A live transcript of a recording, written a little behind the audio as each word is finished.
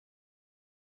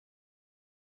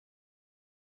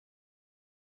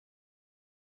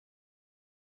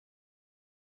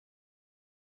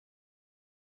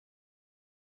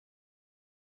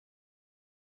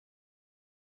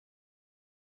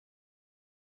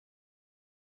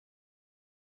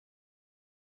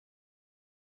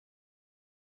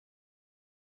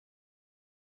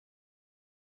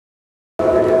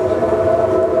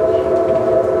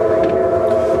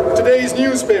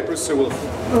newspapers, Sir Wilfrid.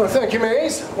 Oh, thank you,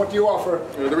 Mays. What do you offer?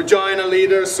 The Regina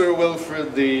Leader, Sir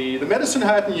Wilfrid, the Medicine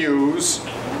Hat News,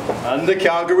 and the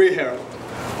Calgary Herald.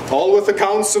 All with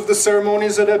accounts of the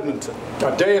ceremonies at Edmonton.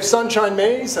 A day of sunshine,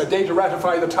 Mays. A day to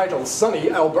ratify the title Sunny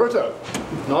Alberta.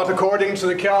 Not according to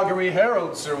the Calgary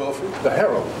Herald, Sir Wilfrid. The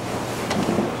Herald.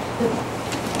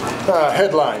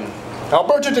 Headline.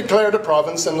 Alberta declared a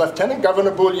province and Lieutenant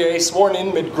Governor Boulier sworn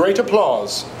in mid great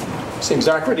applause. Seems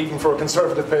accurate even for a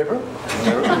conservative paper.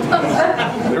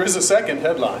 There is a second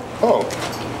headline. Oh.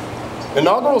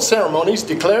 Inaugural ceremonies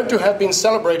declared to have been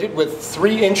celebrated with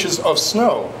 3 inches of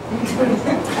snow.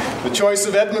 The choice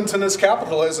of Edmonton as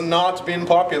capital has not been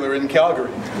popular in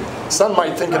Calgary. Some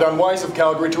might think it unwise of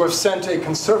Calgary to have sent a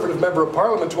Conservative Member of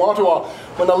Parliament to Ottawa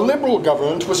when a Liberal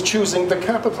government was choosing the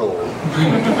capital.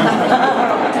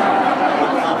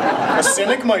 A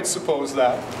cynic might suppose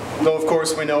that, though of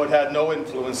course we know it had no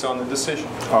influence on the decision.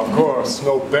 Of course,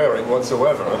 no bearing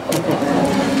whatsoever.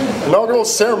 Inaugural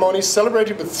ceremony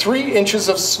celebrated with 3 inches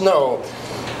of snow.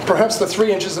 Perhaps the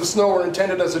 3 inches of snow were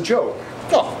intended as a joke.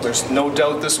 Oh, there's no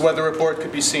doubt this weather report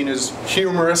could be seen as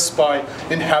humorous by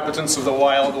inhabitants of the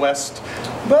Wild West,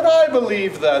 but I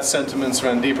believe that sentiments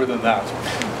ran deeper than that.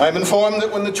 I'm informed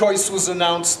that when the choice was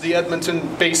announced, the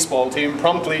Edmonton baseball team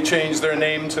promptly changed their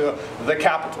name to the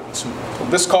Capitals.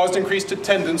 This caused increased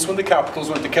attendance when the Capitals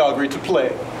went to Calgary to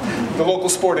play. The local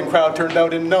sporting crowd turned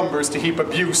out in numbers to heap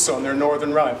abuse on their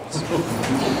northern rivals.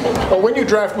 Well, when you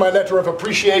draft my letter of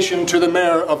appreciation to the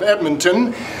Mayor of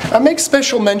Edmonton, I make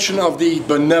special mention of the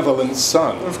benevolent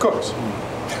son. Of course.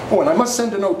 Oh, and I must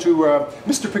send a note to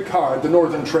Mr. Picard, the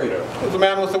northern trader. The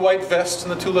man with the white vest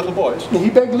and the 2 little boys. He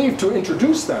begged leave to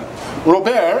introduce them,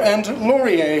 Robert and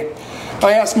Laurier.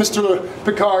 I asked Mr.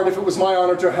 Picard if it was my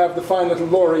honor to have the fine little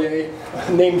Laurier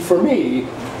named for me.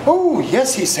 Oh,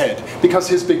 yes, he said, because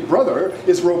his big brother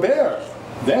is Robert.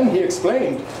 Then he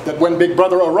explained that when Big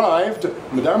Brother arrived,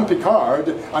 Madame Picard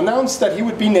announced that he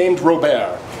would be named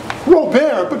Robert.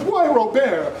 Robert? But why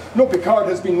Robert? No Picard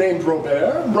has been named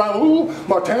Robert. Raoul,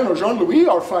 Martin, or Jean-Louis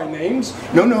are fine names.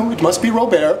 No, it must be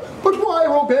Robert. But why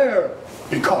Robert?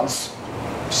 Because.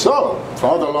 So,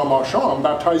 Father Lamarchand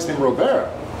baptized him Robert.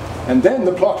 And then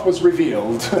the plot was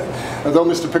revealed. Though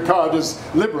Mr. Picard is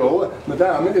liberal,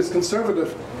 Madame is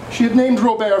conservative. She had named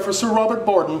Robert for Sir Robert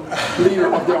Borden, leader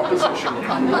of the opposition.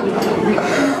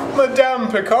 Madame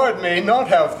Picard may not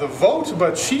have the vote,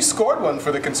 but she scored one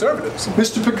for the Conservatives.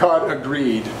 Mr. Picard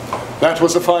agreed. That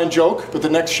was a fine joke, but the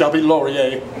next shall be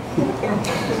Laurier.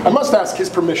 I must ask his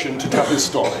permission to tell his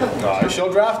story. I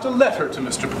shall draft a letter to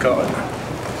Mr. Picard.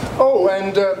 Oh,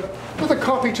 and with a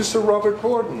copy to Sir Robert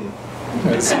Borden.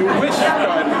 As you wish,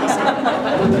 Prime Minister.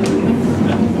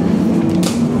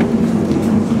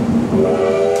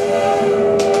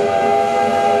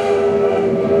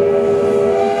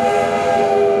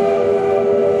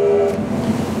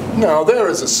 Now, there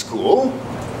is a school.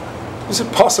 Is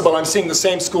it possible I'm seeing the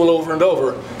same school over and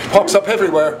over? It pops up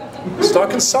everywhere,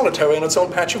 stark and solitary in its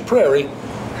own patch of prairie.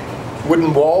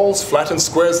 Wooden walls, flattened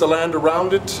squares the land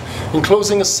around it,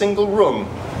 enclosing a single room.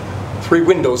 3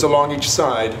 windows along each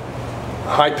side.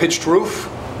 A high-pitched roof,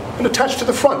 and attached to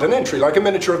the front, an entry like a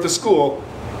miniature of the school.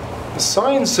 The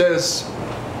sign says,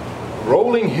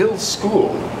 Rolling Hills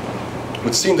School. It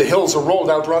would seem the hills are rolled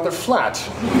out rather flat.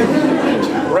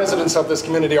 Residents of this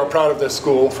community are proud of their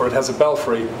school, for it has a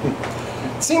belfry.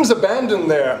 It seems abandoned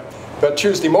there, but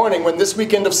Tuesday morning, when this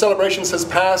weekend of celebrations has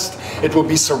passed, it will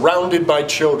be surrounded by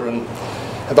children.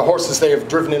 And the horses they have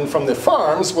driven in from their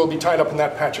farms will be tied up in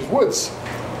that patch of woods.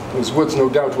 Those woods, no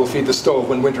doubt, will feed the stove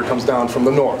when winter comes down from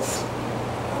the north.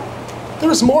 There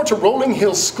is more to Rolling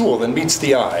Hills School than meets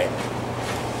the eye.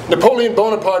 Napoleon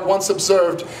Bonaparte once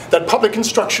observed that public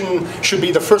instruction should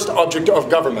be the first object of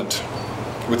government.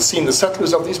 It would seem the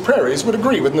settlers of these prairies would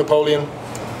agree with Napoleon.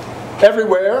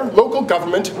 Everywhere, local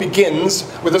government begins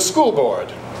with a school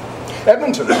board.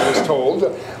 Edmonton, I was told,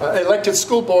 elected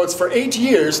school boards for 8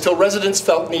 years till residents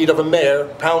felt need of a mayor,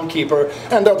 pound keeper,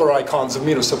 and other icons of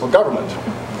municipal government.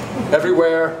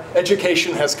 Everywhere,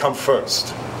 education has come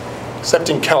first, except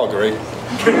in Calgary.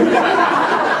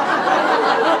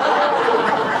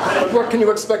 But what can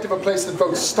you expect of a place that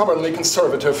votes stubbornly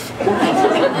conservative?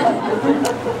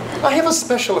 I have a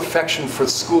special affection for the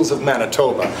schools of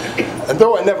Manitoba, and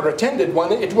though I never attended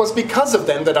one, it was because of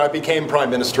them that I became Prime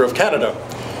Minister of Canada.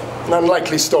 An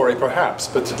unlikely story, perhaps,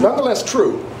 but nonetheless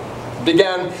true. It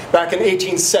began back in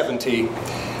 1870.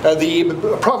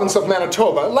 The province of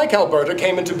Manitoba, like Alberta,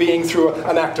 came into being through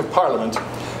an act of Parliament.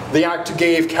 The act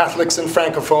gave Catholics and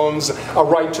Francophones a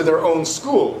right to their own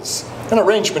schools, an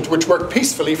arrangement which worked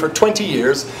peacefully for 20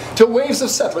 years till waves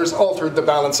of settlers altered the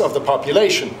balance of the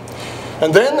population.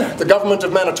 And then the government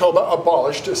of Manitoba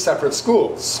abolished separate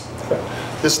schools.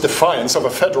 This defiance of a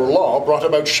federal law brought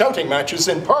about shouting matches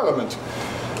in Parliament.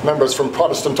 Members from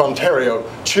Protestant Ontario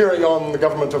cheering on the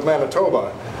government of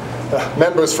Manitoba.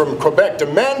 Members from Quebec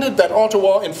demanded that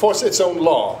Ottawa enforce its own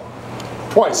law.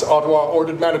 Twice, Ottawa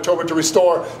ordered Manitoba to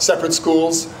restore separate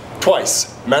schools.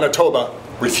 Twice, Manitoba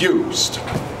refused.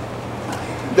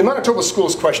 The Manitoba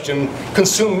schools question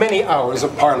consumed many hours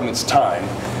of Parliament's time,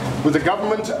 with the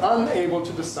government unable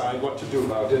to decide what to do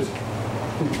about it.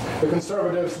 The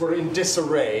Conservatives were in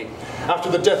disarray. After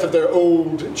the death of their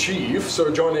old chief,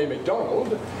 Sir John A.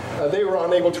 Macdonald, they were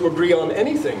unable to agree on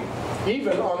anything,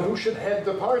 even on who should head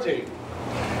the party.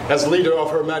 As leader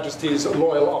of Her Majesty's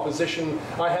loyal opposition,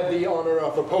 I had the honor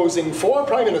of opposing 4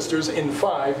 prime ministers in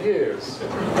 5 years.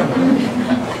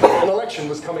 An election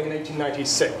was coming in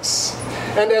 1896.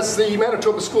 And as the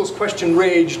Manitoba schools question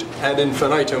raged ad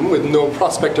infinitum with no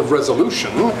prospect of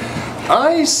resolution,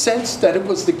 I sensed that it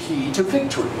was the key to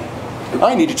victory.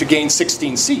 I needed to gain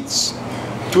 16 seats.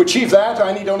 To achieve that,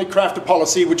 I need only craft a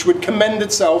policy which would commend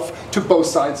itself to both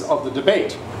sides of the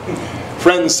debate.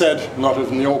 Friends said, not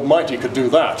even the Almighty could do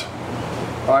that.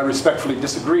 I respectfully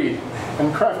disagreed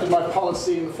and crafted my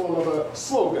policy in the form of a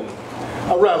slogan,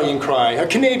 a rallying cry, a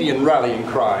Canadian rallying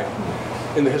cry.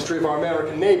 In the history of our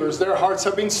American neighbors, their hearts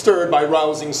have been stirred by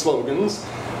rousing slogans,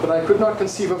 but I could not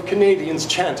conceive of Canadians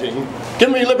chanting, "Give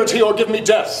me liberty or give me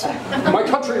death. My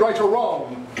country right or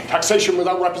wrong. Taxation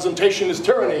without representation is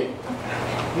tyranny."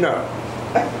 No.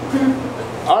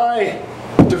 I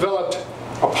developed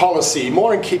a policy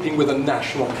more in keeping with a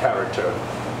national character.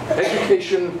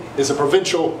 Education is a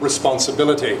provincial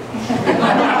responsibility.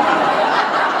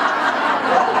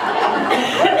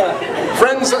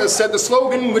 Friends said the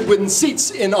slogan would win seats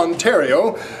in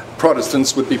Ontario.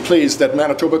 Protestants would be pleased that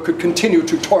Manitoba could continue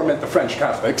to torment the French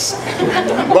Catholics,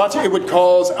 but it would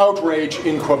cause outrage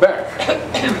in Quebec.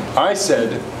 I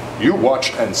said, you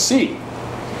watch and see.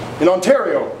 In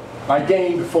Ontario, I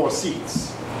gained 4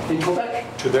 seats. In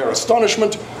Quebec, to their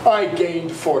astonishment, I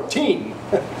gained 14.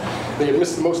 They had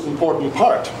missed the most important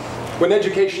part. When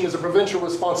education is a provincial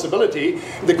responsibility,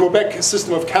 the Quebec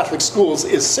system of Catholic schools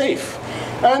is safe.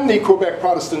 And the Quebec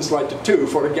Protestants liked it too,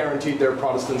 for it guaranteed their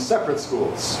Protestant separate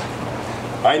schools.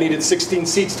 I needed 16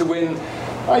 seats to win.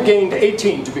 I gained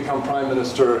 18 to become Prime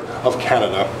Minister of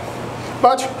Canada.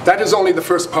 But that is only the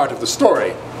first part of the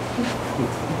story.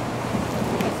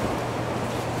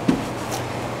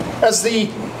 As the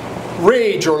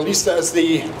rage, or at least as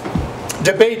the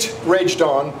debate raged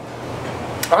on,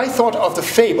 I thought of the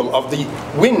fable of the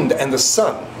wind and the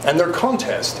sun and their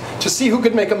contest to see who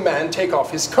could make a man take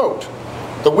off his coat.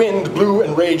 The wind blew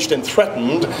and raged and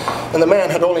threatened, and the man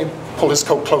had only pulled his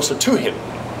coat closer to him.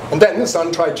 And then the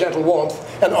sun tried gentle warmth,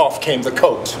 and off came the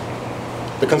coat.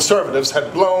 The Conservatives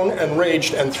had blown and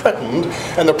raged and threatened,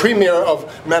 and the Premier of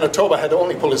Manitoba had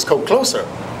only pulled his coat closer.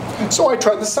 So I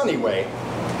tried the sunny way.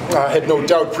 I had no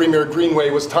doubt Premier Greenway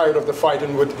was tired of the fight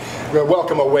and would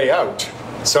welcome a way out.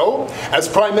 So, as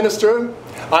Prime Minister,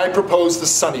 I proposed the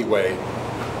sunny way.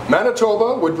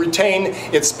 Manitoba would retain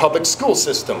its public school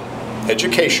system.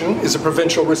 Education is a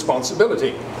provincial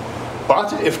responsibility.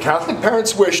 But if Catholic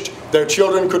parents wished, their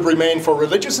children could remain for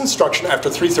religious instruction after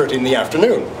 3:30 in the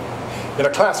afternoon. In a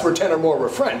class where 10 or more were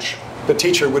French, the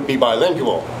teacher would be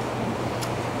bilingual.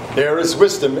 There is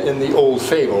wisdom in the old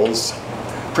fables.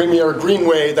 Premier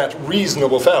Greenway, that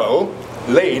reasonable fellow,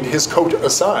 laid his coat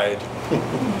aside.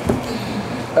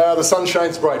 The sun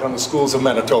shines bright on the schools of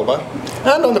Manitoba,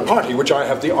 and on the party which I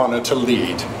have the honor to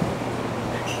lead.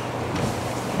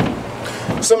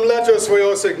 Some letters for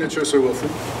your signature, Sir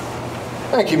Wilfrid.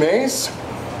 Thank you, Mays.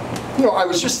 You know, I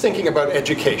was just thinking about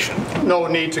education. No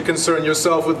need to concern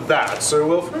yourself with that, Sir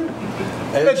Wilfrid.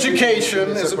 Education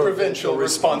is a provincial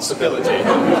responsibility.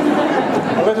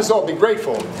 Well, let us all be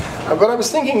grateful. But I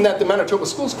was thinking that the Manitoba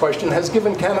schools question has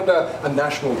given Canada a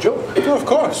national joke. Oh, of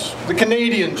course, the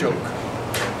Canadian joke.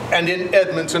 And in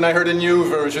Edmonton, I heard a new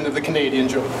version of the Canadian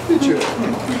joke. Did you?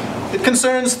 It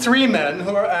concerns 3 men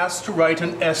who are asked to write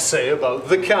an essay about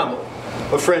the camel.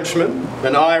 A Frenchman,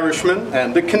 an Irishman,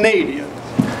 and a Canadian.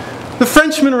 The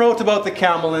Frenchman wrote about the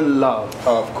camel in love.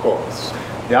 Of course.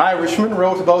 The Irishman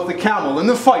wrote about the camel in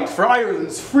the fight for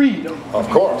Ireland's freedom. Of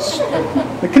course.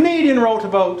 The Canadian wrote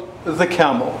about the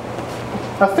camel.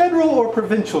 A federal or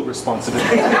provincial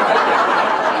responsibility?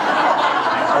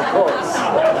 Of course.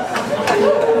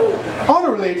 On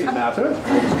a related matter,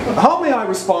 how may I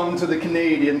respond to the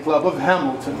Canadian Club of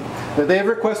Hamilton? They have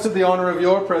requested the honor of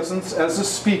your presence as a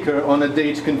speaker on a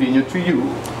date convenient to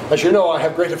you. As you know, I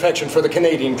have great affection for the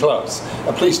Canadian clubs.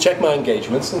 Please check my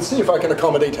engagements and see if I can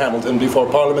accommodate Hamilton before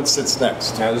Parliament sits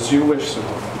next. As you wish, sir.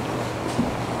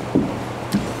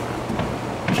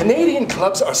 Canadian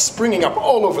clubs are springing up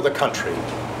all over the country.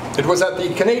 It was at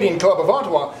the Canadian Club of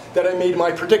Ottawa that I made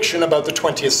my prediction about the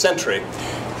 20th century.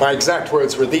 My exact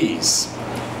words were these: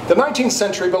 the 19th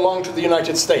century belonged to the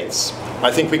United States.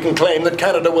 I think we can claim that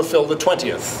Canada will fill the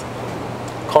 20th.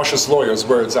 Cautious lawyer's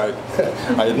words, I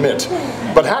admit.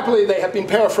 But happily, they have been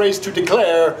paraphrased to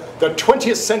declare the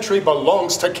 20th century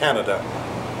belongs to Canada.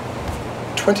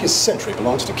 20th century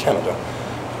belongs to Canada.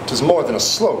 It is more than a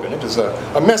slogan. It is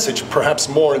a message perhaps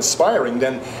more inspiring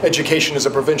than education is a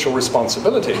provincial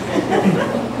responsibility.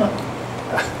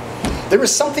 There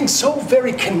is something so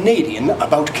very Canadian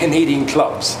about Canadian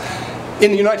clubs.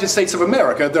 In the United States of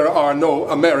America, there are no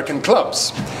American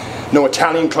clubs. No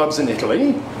Italian clubs in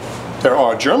Italy. There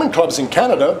are German clubs in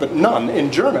Canada, but none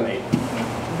in Germany.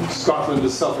 Scotland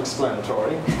is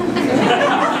self-explanatory.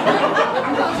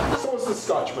 So is the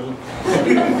Scotchman,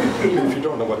 even if you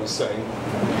don't know what he's saying.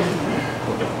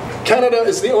 Canada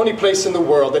is the only place in the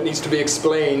world that needs to be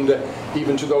explained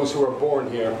even to those who are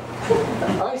born here.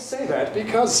 I say that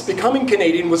because becoming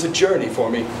Canadian was a journey for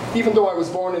me, even though I was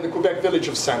born in the Quebec village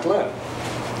of Saint-Len.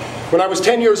 When I was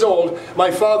 10 years old,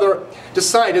 my father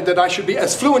decided that I should be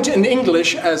as fluent in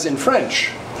English as in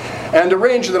French, and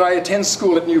arranged that I attend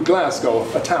school at New Glasgow,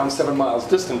 a town 7 miles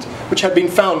distant, which had been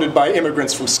founded by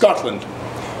immigrants from Scotland.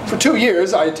 For 2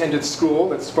 years, I attended school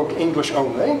that spoke English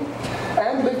only,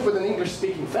 and lived with an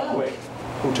English-speaking family,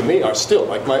 who to me are still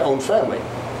like my own family.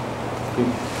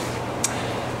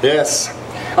 Yes,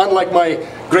 unlike my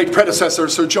great predecessor,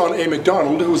 Sir John A.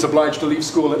 Macdonald, who was obliged to leave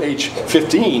school at age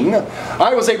 15,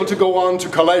 I was able to go on to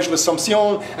Collège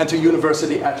l'Assomption and to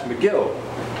university at McGill.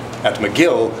 At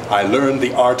McGill, I learned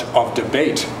the art of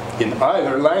debate in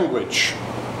either language.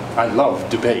 I love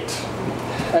debate.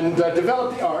 And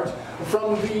developed the art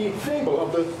from the fable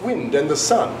of the wind and the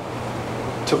sun.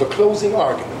 Till the closing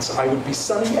arguments, I would be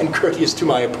sunny and courteous to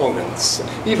my opponents,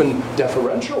 even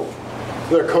deferential.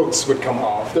 Their coats would come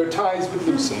off, their ties would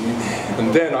loosen,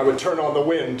 and then I would turn on the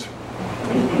wind.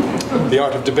 The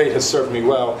art of debate has served me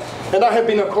well, and I have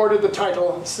been accorded the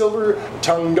title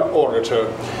Silver-Tongued Orator,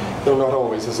 though not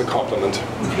always as a compliment.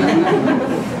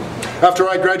 After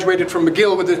I graduated from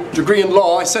McGill with a degree in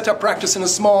law, I set up practice in a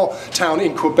small town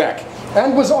in Quebec,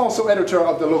 and was also editor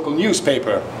of the local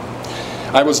newspaper.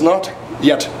 I was not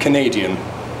yet Canadian.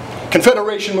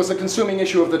 Confederation was the consuming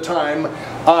issue of the time.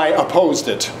 I opposed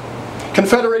it.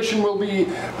 Confederation will be,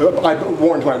 I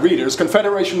warned my readers,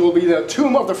 Confederation will be the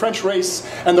tomb of the French race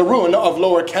and the ruin of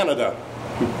Lower Canada.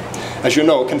 As you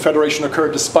know, Confederation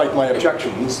occurred despite my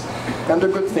objections, and a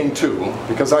good thing too,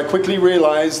 because I quickly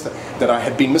realized that I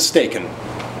had been mistaken.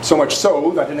 So much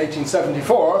so that in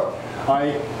 1874,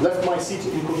 I left my seat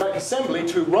in Quebec Assembly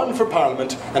to run for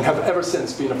Parliament, and have ever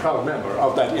since been a proud member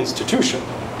of that institution.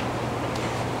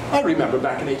 I remember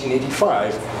back in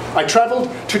 1885, I traveled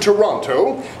to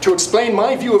Toronto to explain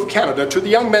my view of Canada to the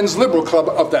Young Men's Liberal Club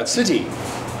of that city.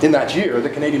 In that year, the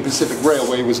Canadian Pacific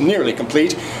Railway was nearly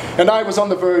complete, and I was on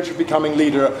the verge of becoming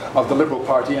leader of the Liberal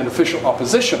Party and official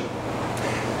opposition.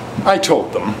 I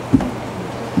told them,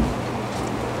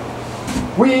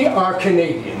 we are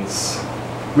Canadians.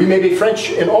 We may be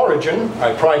French in origin,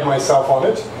 I pride myself on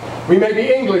it. We may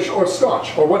be English or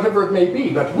Scotch, or whatever it may be,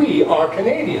 but we are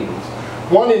Canadians.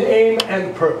 One in aim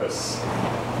and purpose.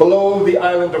 Below the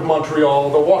island of Montreal,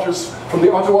 the waters from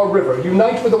the Ottawa River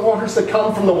unite with the waters that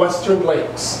come from the western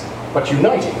lakes. But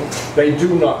uniting, they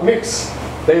do not mix.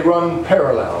 They run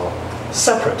parallel,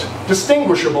 separate,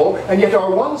 distinguishable, and yet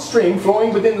are one stream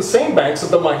flowing within the same banks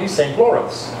of the mighty St.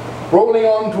 Lawrence, rolling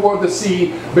on toward the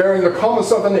sea, bearing the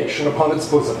commerce of a nation upon its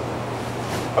bosom.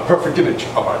 A perfect image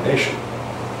of our nation.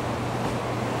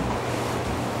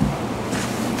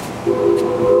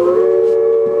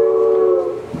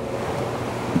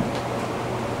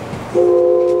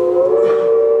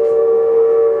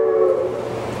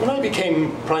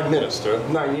 Prime Minister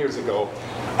 9 years ago,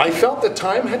 I felt the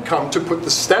time had come to put the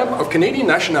stamp of Canadian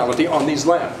nationality on these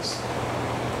lands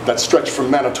that stretched from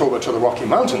Manitoba to the Rocky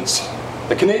Mountains.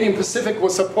 The Canadian Pacific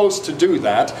was supposed to do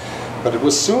that, but it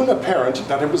was soon apparent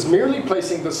that it was merely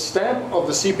placing the stamp of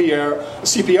the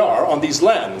CPR on these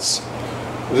lands.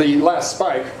 The last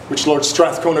spike, which Lord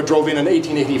Strathcona drove in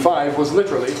 1885, was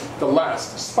literally the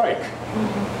last spike.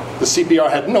 The CPR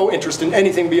had no interest in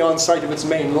anything beyond sight of its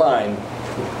main line.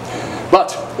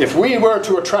 But if we were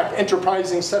to attract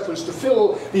enterprising settlers to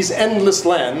fill these endless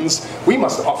lands, we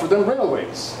must offer them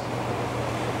railways.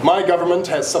 My government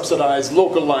has subsidized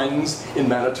local lines in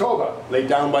Manitoba, laid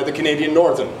down by the Canadian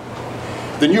Northern.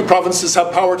 The new provinces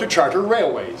have power to charter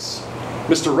railways.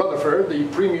 Mr. Rutherford, the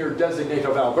Premier Designate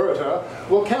of Alberta,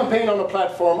 will campaign on a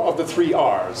platform of the 3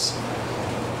 R's.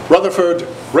 Rutherford,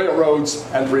 railroads,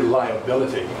 and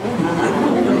reliability.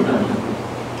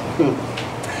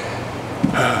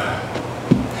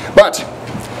 But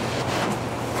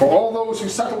for all those who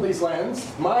settle these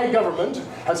lands, my government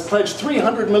has pledged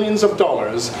 $300 million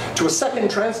to a second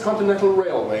transcontinental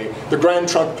railway, the Grand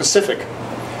Trunk Pacific.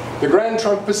 The Grand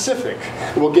Trunk Pacific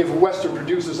will give Western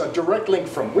producers a direct link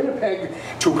from Winnipeg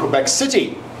to Quebec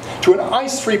City, to an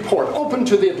ice-free port open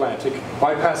to the Atlantic,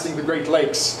 bypassing the Great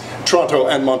Lakes, Toronto,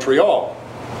 and Montreal.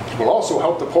 It will also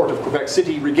help the port of Quebec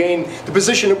City regain the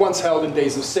position it once held in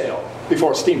days of sail,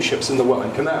 before steamships in the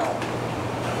Welland Canal.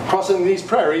 Crossing these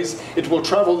prairies, it will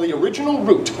travel the original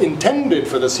route intended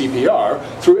for the CPR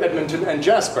through Edmonton and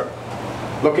Jasper.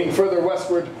 Looking further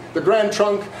westward, the Grand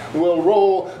Trunk will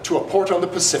roll to a port on the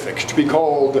Pacific to be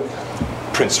called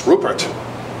Prince Rupert.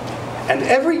 And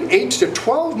every 8 to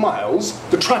 12 miles,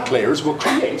 the track layers will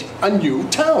create a new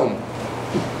town.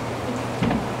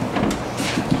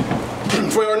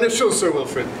 For your initials, Sir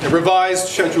Wilfrid, a revised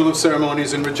schedule of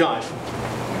ceremonies in Regina.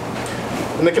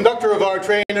 And the conductor of our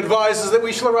train advises that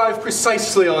we shall arrive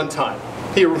precisely on time.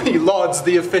 He lauds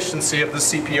the efficiency of the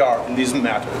CPR in these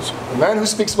matters. A man who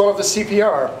speaks well of the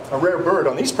CPR, a rare bird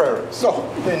on these prairies. Oh,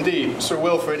 indeed, Sir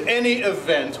Wilfrid, any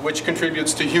event which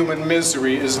contributes to human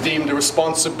misery is deemed a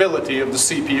responsibility of the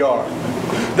CPR.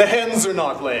 The hens are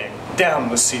not laying. Damn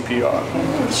the CPR.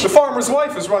 The farmer's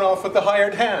wife has run off with the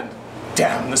hired hand.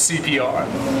 Damn the CPR.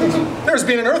 There's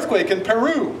been an earthquake in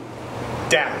Peru.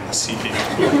 Damn the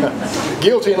CPR.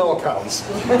 Guilty in all counts.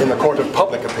 In the court of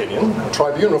public opinion, a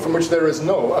tribunal from which there is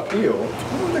no appeal.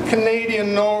 The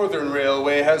Canadian Northern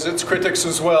Railway has its critics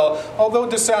as well, although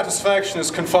dissatisfaction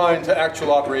is confined to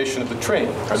actual operation of the train.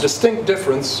 A distinct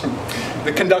difference.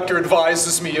 The conductor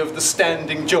advises me of the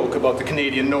standing joke about the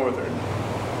Canadian Northern.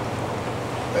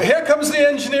 Here comes the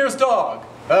engineer's dog.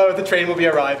 Oh, the train will be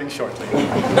arriving shortly.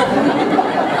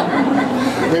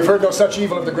 We've heard no such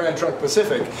evil of the Grand Trunk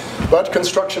Pacific, but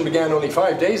construction began only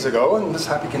 5 days ago, and this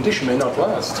happy condition may not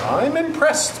last. I'm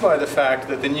impressed by the fact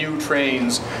that the new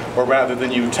trains, or rather the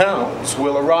new towns,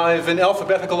 will arrive in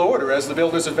alphabetical order as the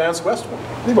builders advance westward.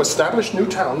 They will establish new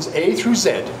towns A through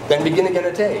Z, then begin again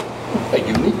at A. A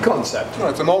unique concept. Well,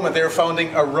 at the moment, they're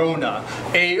founding Arona,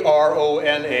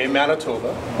 A-R-O-N-A,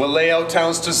 Manitoba. We'll lay out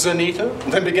towns to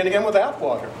Zanita, then begin again with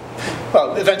Atwater.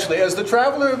 Well, eventually, as the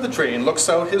traveler of the train looks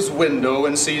out his window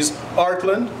and sees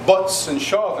Artland, Butts, and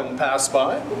Chauvin pass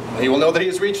by, he will know that he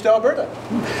has reached Alberta.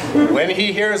 When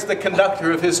he hears the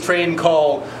conductor of his train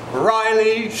call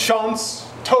Riley, Shantz,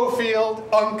 Tofield,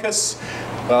 Uncas,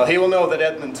 well, he will know that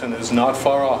Edmonton is not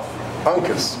far off.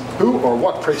 Uncas. Who or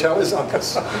what, pray tell, is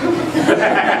Uncas?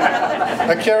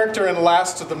 A character in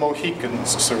Last of the Mohicans,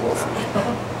 Sir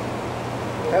Wilfrid.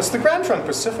 As the Grand Trunk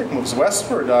Pacific moves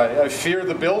westward, I fear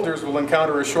the builders will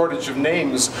encounter a shortage of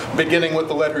names beginning with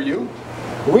the letter U.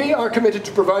 We are committed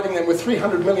to providing them with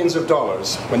 $300 million.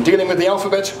 When dealing with the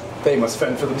alphabet, they must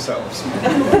fend for themselves.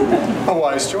 A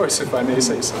wise choice, if I may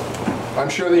say so. I'm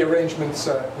sure the arrangements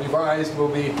revised will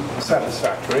be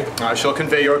satisfactory. I shall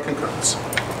convey your concurrence.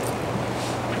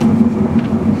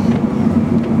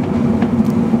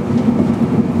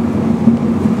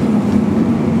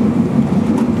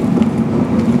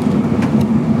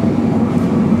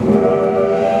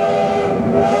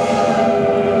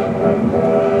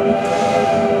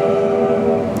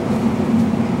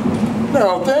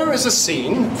 Is a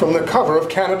scene from the cover of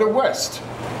Canada West,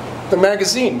 the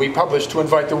magazine we published to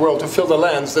invite the world to fill the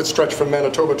lands that stretch from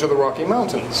Manitoba to the Rocky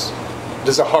Mountains. It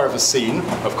is a harvest scene,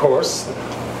 of course.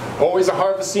 Always a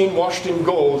harvest scene washed in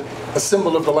gold, a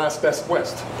symbol of the last best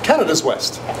West, Canada's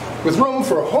West, with room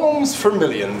for homes for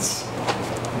millions.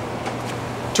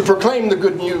 To proclaim the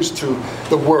good news to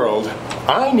the world,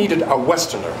 I needed a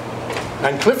Westerner,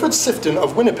 and Clifford Sifton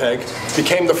of Winnipeg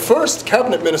became the first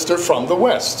cabinet minister from the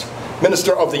West.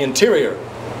 Minister of the Interior.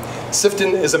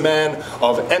 Sifton is a man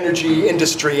of energy,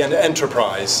 industry, and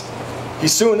enterprise. He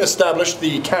soon established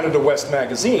the Canada West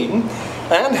magazine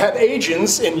and had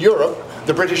agents in Europe,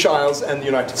 the British Isles, and the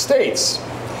United States.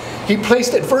 He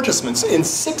placed advertisements in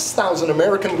 6,000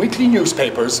 American weekly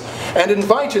newspapers and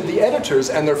invited the editors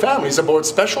and their families aboard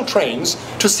special trains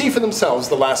to see for themselves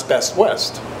the last best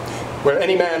West, where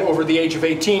any man over the age of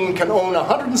 18 can own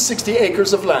 160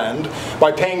 acres of land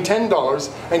by paying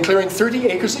 $10 and clearing 30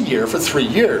 acres a year for 3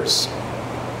 years.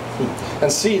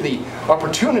 And see the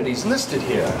opportunities listed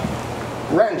here.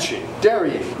 Ranching,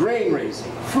 dairying, grain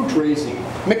raising, fruit raising,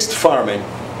 mixed farming.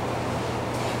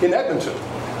 In Edmonton,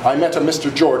 I met a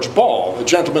Mr. George Ball, a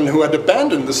gentleman who had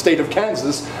abandoned the state of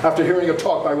Kansas after hearing a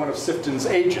talk by one of Sifton's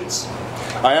agents.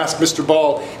 I asked Mr.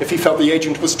 Ball if he felt the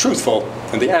agent was truthful,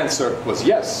 and the answer was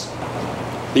yes.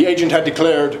 The agent had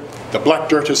declared, The black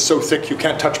dirt is so thick you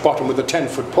can't touch bottom with a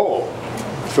 10-foot pole.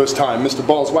 The first time Mr.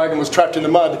 Ball's wagon was trapped in the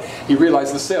mud, he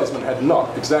realized the salesman had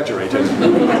not exaggerated.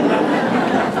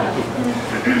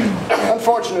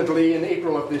 Unfortunately, in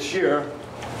April of this year,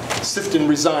 Sifton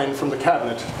resigned from the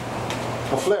cabinet.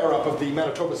 A flare-up of the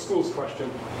Manitoba schools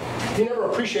question. He never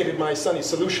appreciated my sunny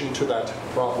solution to that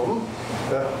problem.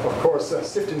 Of course,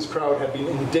 Sifton's crowd had been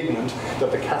indignant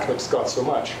that the Catholics got so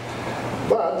much.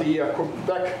 But the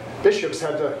Quebec bishops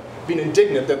had been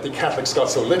indignant that the Catholics got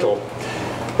so little.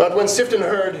 But when Sifton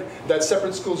heard that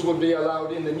separate schools would be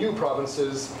allowed in the new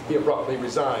provinces, he abruptly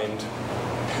resigned.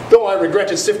 Though I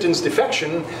regretted Sifton's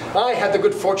defection, I had the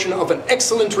good fortune of an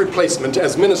excellent replacement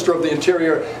as Minister of the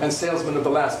Interior and salesman of the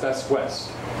Last Best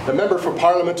West, a member for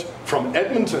Parliament from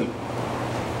Edmonton.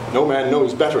 No man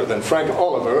knows better than Frank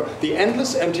Oliver the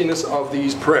endless emptiness of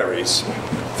these prairies.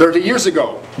 30 years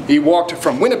ago, he walked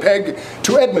from Winnipeg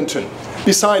to Edmonton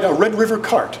beside a Red River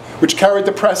cart, which carried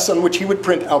the press on which he would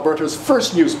print Alberta's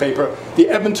first newspaper, the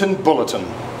Edmonton Bulletin.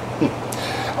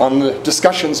 On the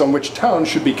discussions on which town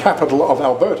should be capital of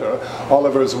Alberta,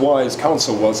 Oliver's wise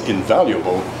counsel was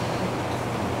invaluable.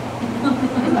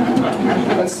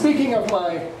 And speaking of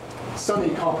my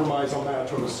sunny compromise on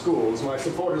Manitoba schools, my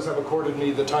supporters have accorded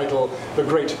me the title, the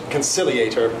Great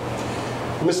Conciliator.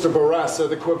 Mr. Bourassa,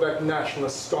 the Quebec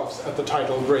nationalist, scoffs at the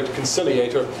title Great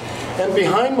Conciliator, and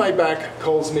behind my back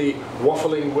calls me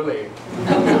Waffling Willie.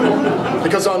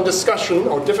 Because on discussion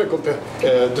or difficult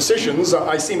decisions,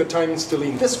 I seem at times to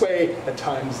lean this way, at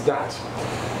times that.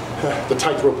 The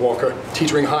tightrope walker,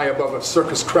 teetering high above a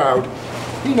circus crowd,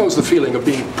 he knows the feeling of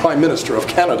being Prime Minister of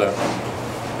Canada.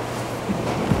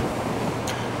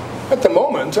 At the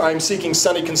moment, I'm seeking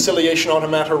sunny conciliation on a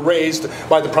matter raised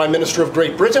by the Prime Minister of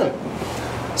Great Britain.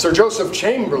 Sir Joseph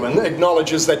Chamberlain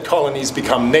acknowledges that colonies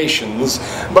become nations,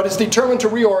 but is determined to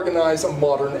reorganize a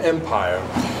modern empire,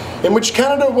 in which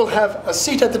Canada will have a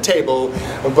seat at the table,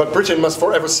 but Britain must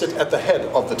forever sit at the head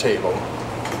of the table.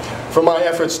 For my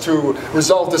efforts to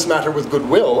resolve this matter with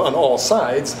goodwill on all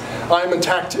sides, I am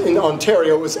attacked in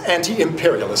Ontario as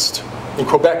anti-imperialist, in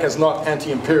Quebec as not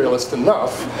anti-imperialist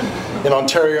enough, in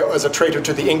Ontario as a traitor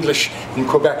to the English, in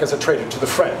Quebec as a traitor to the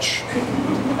French.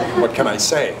 What can I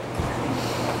say?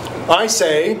 I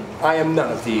say I am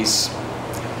none of these.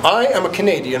 I am a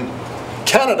Canadian.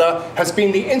 Canada has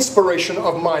been the inspiration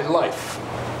of my life.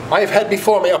 I have had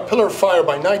before me a pillar of fire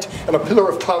by night and a pillar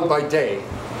of cloud by day.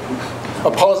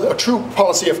 A true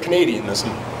policy of Canadianism,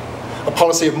 a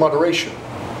policy of moderation,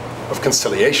 of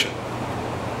conciliation.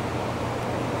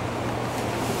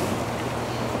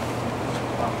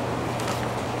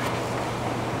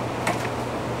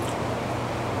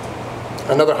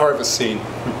 Another harvest scene.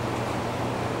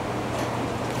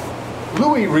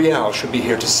 Louis Riel should be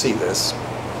here to see this.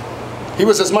 He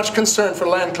was as much concerned for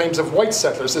land claims of white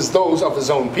settlers as those of his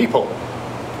own people.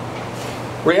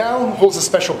 Riel holds a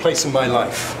special place in my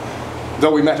life,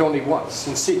 though we met only once,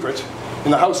 in secret,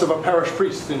 in the house of a parish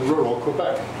priest in rural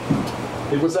Quebec.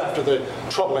 It was after the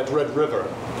trouble at Red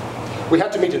River. We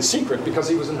had to meet in secret because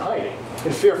he was in hiding,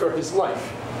 in fear for his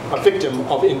life, a victim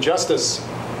of injustice.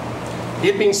 He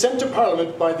had been sent to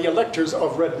Parliament by the electors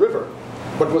of Red River,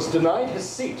 but was denied his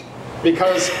seat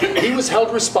because he was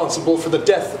held responsible for the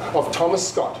death of Thomas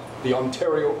Scott, the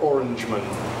Ontario Orangeman,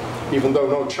 even though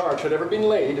no charge had ever been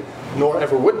laid, nor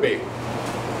ever would be.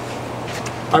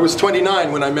 I was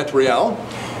 29 when I met Riel.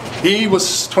 He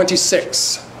was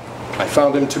 26. I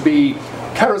found him to be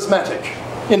charismatic,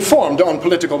 informed on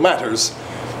political matters.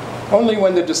 Only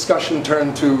when the discussion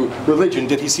turned to religion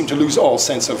did he seem to lose all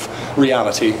sense of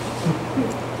reality.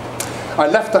 I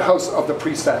left the house of the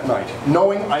priest that night,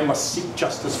 knowing I must seek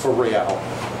justice for Riel.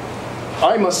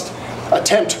 I must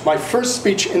attempt my first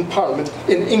speech in Parliament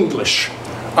in English.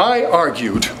 I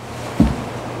argued,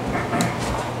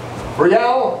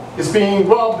 Riel is being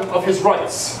robbed of his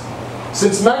rights.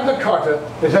 Since Magna Carta,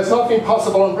 it has not been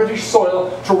possible on British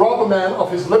soil to rob a man of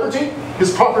his liberty,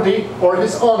 his property, or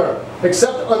his honor,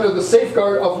 except under the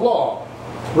safeguard of law.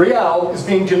 Riel is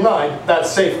being denied that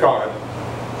safeguard.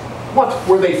 What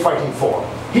were they fighting for?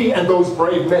 He and those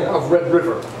brave men of Red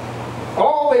River.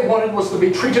 All they wanted was to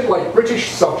be treated like British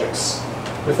subjects.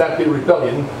 If that be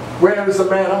rebellion, where is the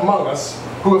man among us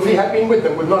who, if he had been with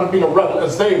them, would not have been a rebel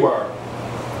as they were?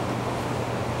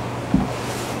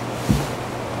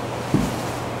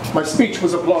 My speech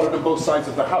was applauded on both sides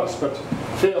of the House, but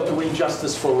failed to win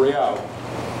justice for Riel.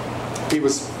 He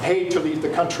was paid to leave the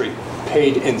country,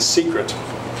 paid in secret.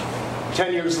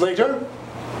 10 years later,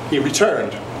 he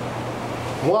returned.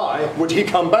 Why would he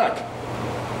come back?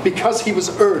 Because he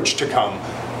was urged to come,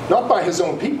 not by his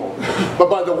own people,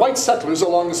 but by the white settlers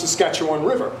along the Saskatchewan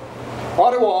River.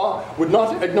 Ottawa would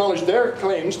not acknowledge their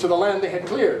claims to the land they had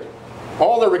cleared.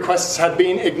 All their requests had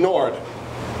been ignored.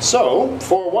 So,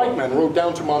 4 white men rode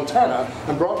down to Montana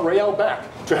and brought Riel back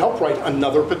to help write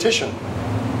another petition.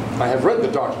 I have read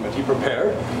the document he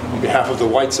prepared on behalf of the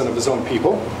whites and of his own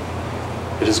people.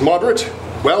 It is moderate,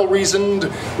 well-reasoned,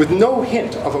 with no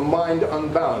hint of a mind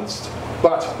unbalanced,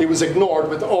 but it was ignored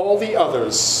with all the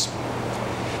others.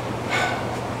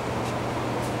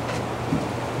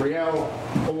 Riel,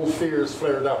 old fears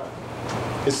flared up.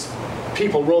 His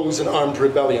people rose in armed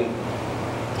rebellion.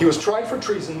 He was tried for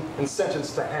treason and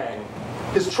sentenced to hang.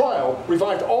 His trial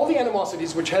revived all the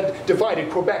animosities which had divided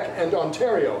Quebec and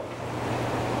Ontario.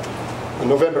 On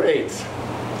November 8th,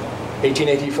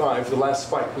 1885, the last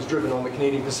spike was driven on the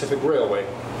Canadian Pacific Railway.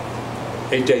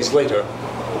 8 days later,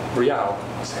 Riel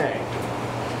was hanged.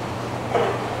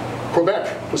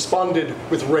 Quebec responded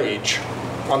with rage,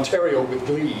 Ontario with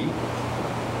glee.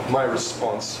 My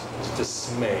response was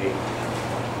dismay.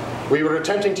 We were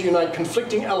attempting to unite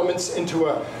conflicting elements into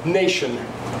a nation.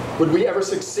 Would we ever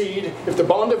succeed if the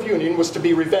bond of union was to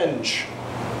be revenge?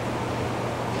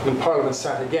 When Parliament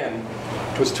sat again,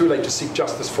 it was too late to seek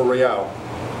justice for Riel.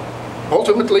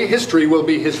 Ultimately, history will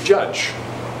be his judge.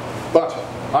 But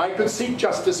I could seek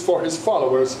justice for his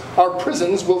followers. Our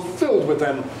prisons will be filled with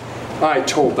them, I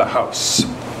told the House.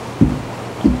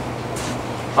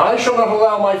 I shall not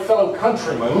allow my fellow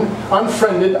countrymen,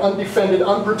 unfriended, undefended,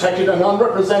 unprotected, and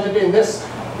unrepresented in this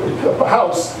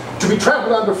House, to be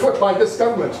trampled underfoot by this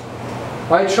government.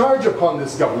 I charge upon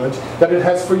this government that it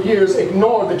has for years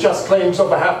ignored the just claims of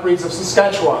the half-breeds of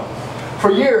Saskatchewan.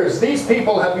 For years, these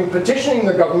people have been petitioning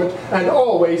the government, and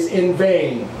always in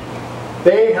vain.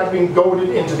 They have been goaded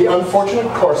into the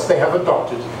unfortunate course they have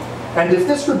adopted. And if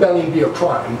this rebellion be a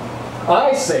crime,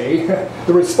 I say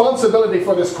the responsibility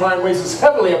for this crime weighs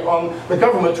heavily upon the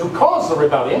government who caused the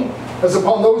rebellion as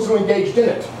upon those who engaged in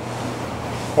it.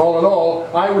 All in all,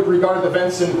 I would regard the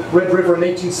events in Red River in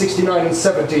 1869 and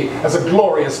 70 as a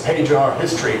glorious page in our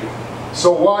history.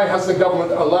 So why has the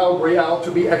government allowed Riel to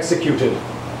be executed?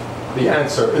 The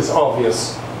answer is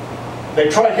obvious. They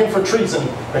tried him for treason,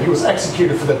 and he was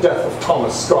executed for the death of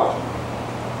Thomas Scott.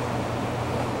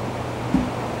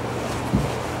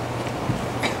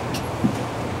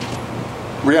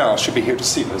 Riel should be here to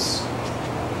see this.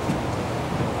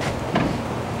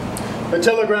 A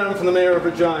telegram from the mayor of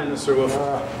Regina, Sir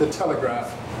Wilfrid. The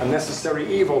telegraph, a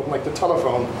necessary evil, like the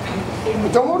telephone.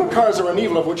 Though motor cars are an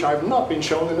evil of which I have not been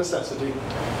shown the necessity.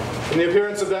 In the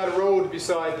appearance of that road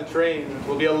beside the train, it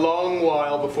will be a long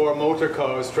while before motor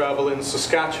cars travel in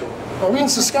Saskatchewan. Are we in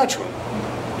Saskatchewan?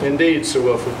 Indeed, Sir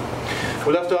Wilfrid.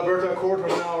 We left Alberta a quarter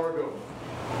of an hour ago.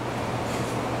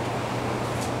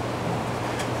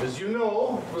 As you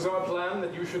know, it was our plan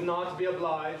that you should not be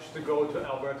obliged to go to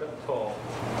Alberta at all.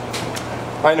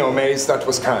 I know, Mays, that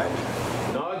was kind.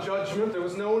 In our judgment, there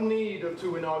was no need of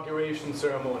 2 inauguration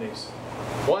ceremonies.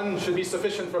 One should be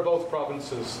sufficient for both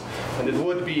provinces, and it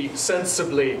would be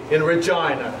sensibly in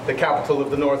Regina, the capital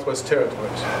of the Northwest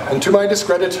Territories. And to my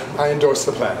discredit, I endorse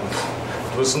the plan.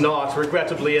 It was not,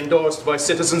 regrettably, endorsed by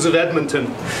citizens of Edmonton,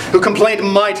 who complained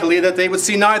mightily that they would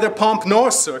see neither pomp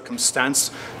nor circumstance,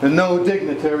 and no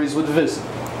dignitaries would visit.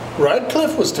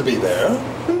 Radcliffe was to be there.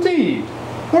 Indeed.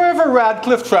 Wherever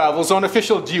Radcliffe travels on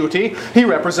official duty, he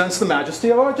represents the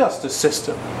majesty of our justice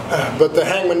system. But the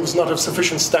hangman was not of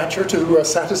sufficient stature to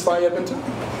satisfy Edmonton?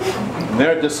 In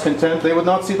their discontent, they would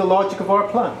not see the logic of our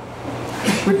plan.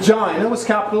 Regina was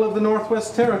capital of the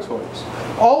Northwest Territories.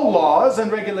 All laws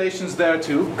and regulations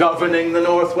thereto governing the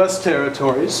Northwest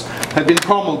Territories had been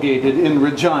promulgated in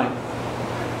Regina.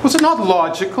 Was it not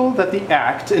logical that the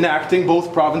act enacting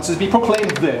both provinces be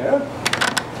proclaimed there?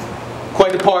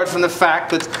 Quite apart from the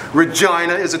fact that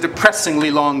Regina is a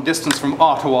depressingly long distance from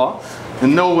Ottawa,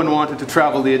 and no one wanted to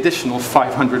travel the additional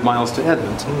 500 miles to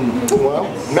Edmonton. Well,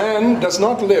 man does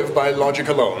not live by logic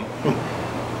alone.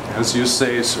 As you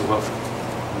say, Sir Wilfrid.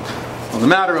 On the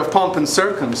matter of pomp and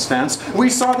circumstance, we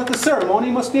saw that the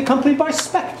ceremony must be accompanied by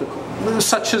spectacle,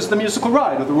 such as the musical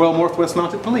ride of the Royal Northwest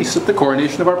Mounted Police at the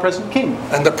coronation of our present king.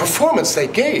 And the performance they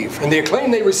gave, and the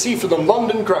acclaim they received from the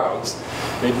London crowds,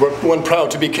 made one proud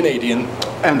to be Canadian.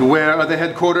 And where are the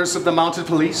headquarters of the Mounted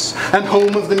Police, and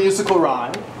home of the musical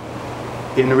ride?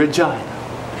 In Regina.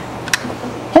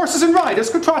 Horses and riders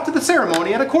could trot to the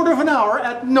ceremony at a quarter of an hour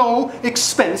at no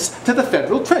expense to the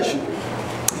federal treasury.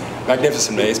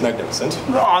 Magnificent, Mays, magnificent.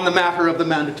 On the matter of the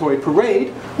mandatory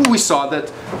parade, we saw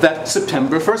that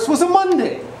September 1st was a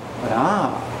Monday.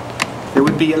 But there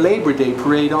would be a Labor Day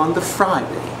parade on the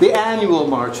Friday, the annual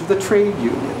march of the trade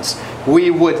unions.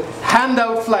 We would hand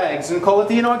out flags and call it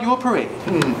the inaugural parade.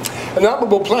 An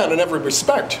admirable plan in every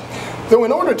respect. Though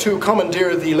in order to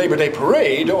commandeer the Labor Day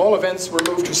parade, all events were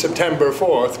moved to September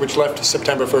 4th, which left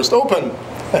September 1st open.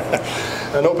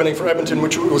 An opening for Edmonton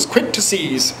which it was quick to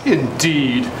seize.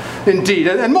 Indeed, indeed,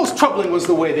 and most troubling was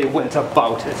the way they went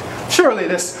about it. Surely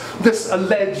this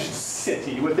alleged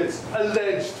city, with its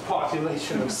alleged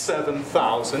population of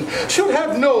 7,000, should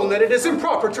have known that it is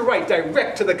improper to write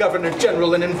direct to the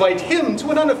Governor-General and invite him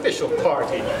to an unofficial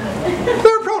party.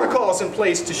 There are protocols in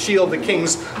place to shield the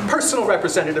King's personal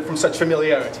representative from such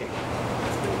familiarity.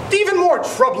 Even more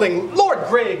troubling, Lord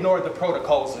Grey ignored the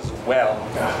protocols as well.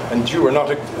 And you were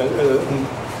not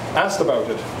asked about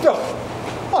it.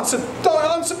 On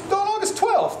August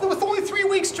 12th, with only 3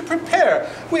 weeks to prepare,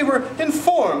 we were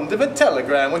informed of a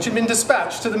telegram which had been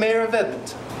dispatched to the Mayor of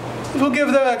Edmonton. It will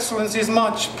give their Excellencies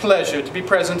much pleasure to be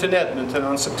present in Edmonton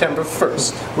on September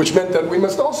 1st. Which meant that we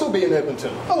must also be in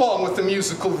Edmonton. Along with the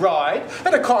musical ride,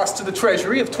 at a cost to the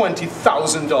Treasury of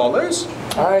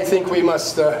 $20,000. I think we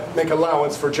must make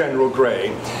allowance for General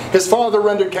Grey. His father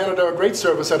rendered Canada a great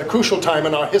service at a crucial time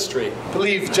in our history. I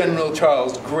believe General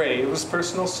Charles Grey was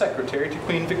personal secretary to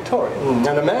Queen Victoria.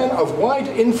 And a man of wide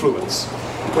influence.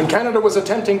 When Canada was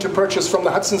attempting to purchase from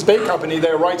the Hudson's Bay Company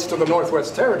their rights to the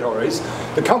Northwest Territories,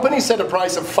 the company set a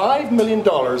price of $5 million,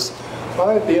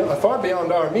 far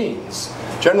beyond our means.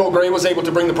 General Grey was able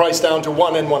to bring the price down to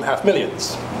 $1.5 million.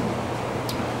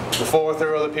 The fourth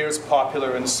Earl appears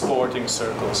popular in sporting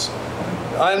circles.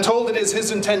 I am told it is his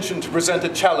intention to present a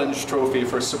challenge trophy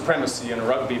for supremacy in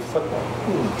rugby football.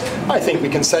 I think we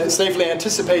can safely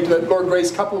anticipate that Lord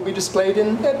Grey's Cup will be displayed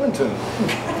in Edmonton.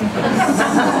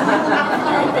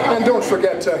 And don't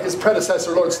forget his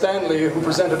predecessor, Lord Stanley, who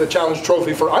presented a challenge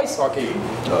trophy for ice hockey.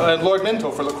 And Lord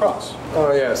Minto for lacrosse.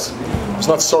 Oh, yes. I was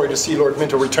not sorry to see Lord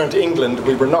Minto return to England.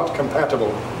 We were not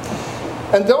compatible.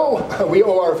 And though we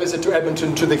owe our visit to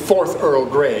Edmonton to the 4th Earl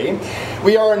Grey,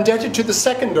 we are indebted to the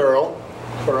 2nd Earl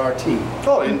for our tea.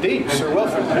 Oh, indeed, Sir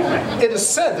Wilfrid. It is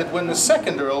said that when the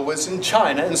 2nd Earl was in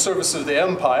China in service of the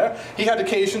Empire, he had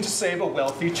occasion to save a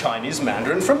wealthy Chinese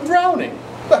mandarin from drowning.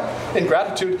 In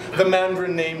gratitude, the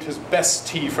mandarin named his best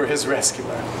tea for his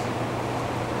rescuer.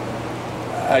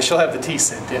 I shall have the tea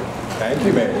sent in. Thank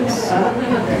you, Mays.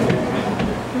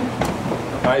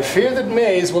 I fear that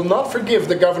Mays will not forgive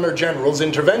the Governor-General's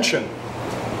intervention.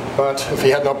 But if he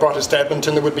had not brought us to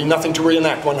Edmonton, there would be nothing to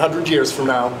reenact 100 years from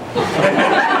now.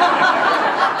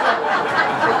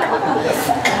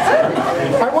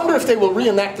 I wonder if they will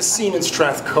reenact the scene in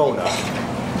Strathcona.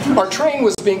 Our train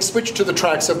was being switched to the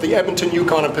tracks of the Edmonton,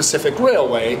 Yukon and Pacific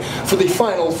Railway for the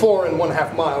final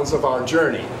 4.5 miles of our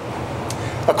journey.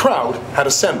 A crowd had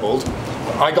assembled.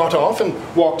 I got off and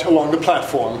walked along the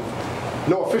platform.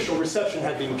 No official reception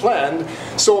had been planned,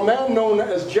 so a man known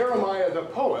as Jeremiah the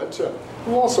Poet,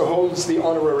 who also holds the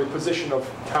honorary position of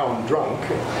town drunk,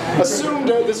 assumed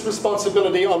this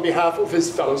responsibility on behalf of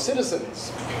his fellow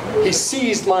citizens. He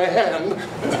seized my hand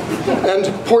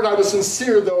and poured out a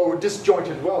sincere though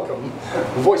disjointed welcome.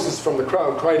 Voices from the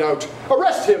crowd cried out,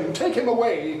 "Arrest him! Take him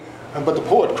away!" But the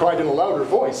poet cried in a louder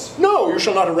voice, "No, you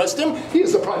shall not arrest him. He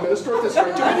is the Prime Minister of this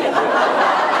great Dominion."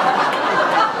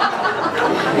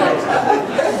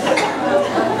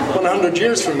 100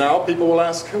 years from now, people will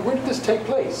ask, where did this take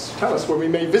place? Tell us where we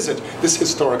may visit this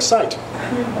historic site.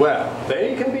 Well,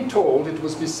 they can be told it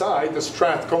was beside the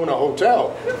Strathcona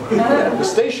Hotel. The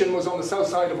station was on the south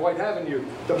side of White Avenue,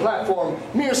 the platform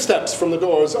mere steps from the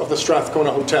doors of the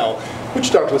Strathcona Hotel,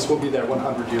 which doubtless will be there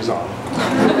 100 years on.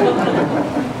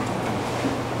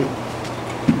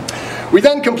 We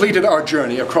then completed our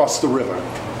journey across the river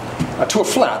to a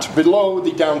flat below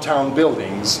the downtown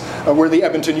buildings where the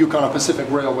Edmonton, Yukon and Pacific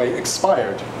Railway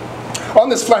expired. On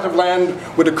this flat of land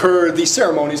would occur the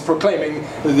ceremonies proclaiming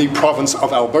the province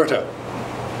of Alberta.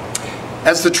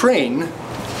 As the train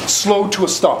slowed to a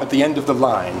stop at the end of the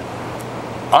line,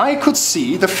 I could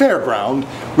see the fairground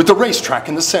with the racetrack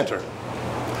in the center.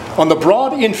 On the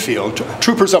broad infield,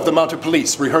 troopers of the mounted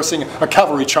police rehearsing a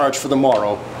cavalry charge for the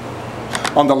morrow.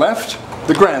 On the left,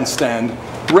 the grandstand,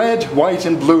 red, white,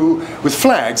 and blue, with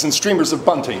flags and streamers of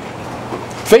bunting.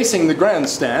 Facing the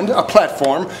grandstand, a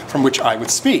platform from which I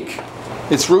would speak.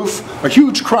 Its roof, a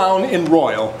huge crown in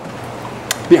royal.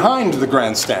 Behind the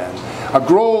grandstand, a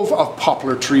grove of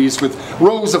poplar trees with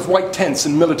rows of white tents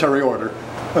in military order,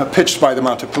 pitched by the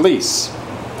mounted police.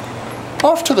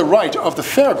 Off to the right of the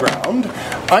fairground,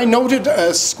 I noted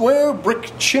a square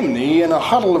brick chimney in a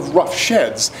huddle of rough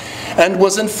sheds, and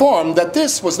was informed that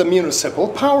this was the municipal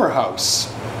powerhouse.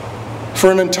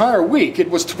 For an entire week, it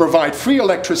was to provide free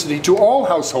electricity to all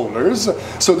householders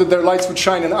so that their lights would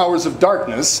shine in hours of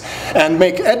darkness and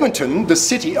make Edmonton the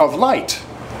city of light.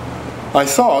 I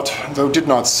thought, though did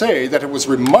not say, that it was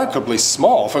remarkably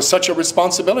small for such a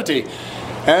responsibility,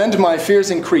 and my fears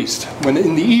increased when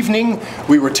in the evening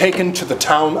we were taken to the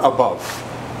town above,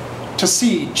 to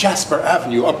see Jasper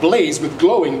Avenue ablaze with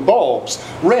glowing bulbs,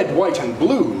 red, white, and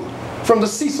blue, from the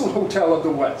Cecil Hotel of the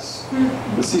West.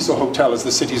 The Cecil Hotel is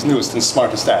the city's newest and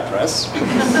smartest address.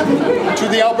 To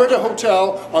the Alberta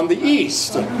Hotel on the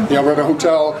east. The Alberta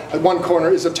Hotel at one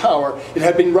corner is a tower. It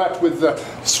had been wrapped with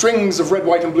strings of red,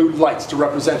 white, and blue lights to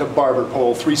represent a barber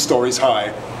pole 3 stories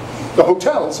high. The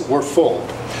hotels were full.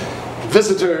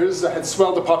 Visitors had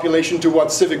swelled the population to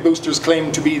what civic boosters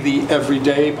claim to be the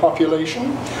everyday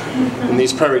population. In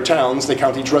these prairie towns, they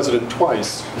count each resident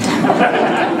twice.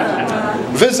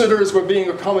 Visitors were being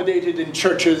accommodated in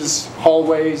churches,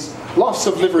 hallways, lofts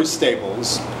of livery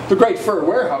stables. The great fur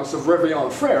warehouse of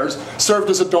Réveillon Frères served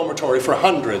as a dormitory for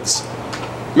hundreds.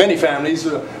 Many families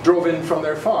drove in from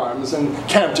their farms and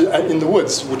camped in the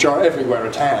woods, which are everywhere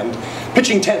at hand,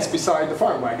 pitching tents beside the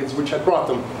farm wagons which had brought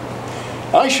them.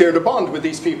 I shared a bond with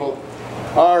these people.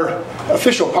 Our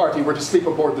official party were to sleep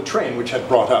aboard the train which had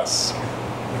brought us.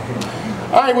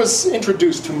 I was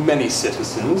introduced to many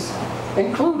citizens,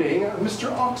 including Mr.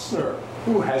 Oxner,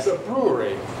 who has a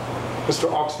brewery.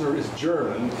 Mr. Oxner is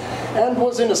German and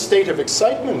was in a state of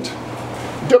excitement.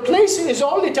 "The place is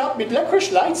all lit up with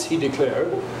licorice lights," he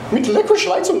declared. "With licorice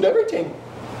lights and everything."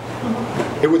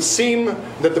 It would seem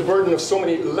that the burden of so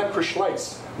many licorice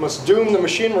lights must doom the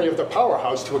machinery of the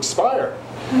powerhouse to expire,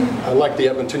 like the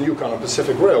Edmonton, Yukon and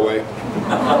Pacific Railway.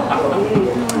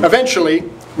 Eventually,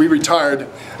 we retired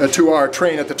to our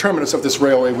train at the terminus of this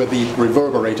railway with the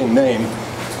reverberating name.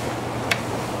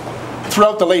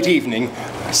 Throughout the late evening,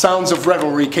 sounds of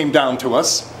revelry came down to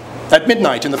us. At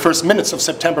midnight, in the first minutes of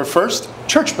September 1st,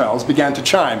 church bells began to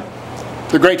chime.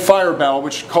 The great fire bell,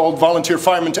 which called volunteer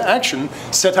firemen to action,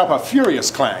 set up a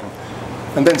furious clang.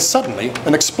 And then suddenly,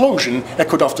 an explosion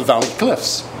echoed off the valley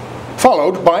cliffs,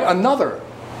 followed by another.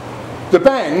 The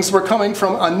bangs were coming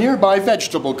from a nearby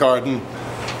vegetable garden.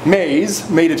 Mays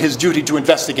made it his duty to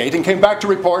investigate and came back to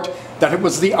report that it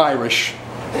was the Irish.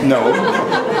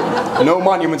 No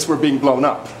monuments were being blown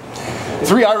up.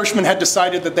 3 Irishmen had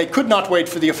decided that they could not wait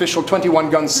for the official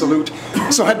 21-gun salute,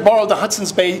 so had borrowed the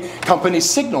Hudson's Bay Company's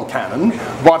signal cannon,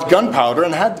 bought gunpowder,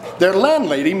 and had their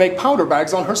landlady make powder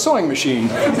bags on her sewing machine.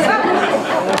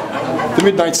 The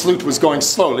midnight salute was going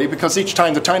slowly because each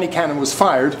time the tiny cannon was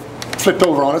fired, it flipped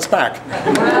over on its back.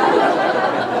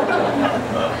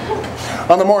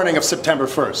 On the morning of September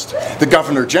 1st, the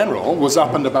Governor General was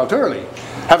up and about early,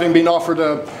 having been offered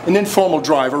an informal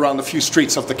drive around a few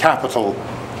streets of the capital.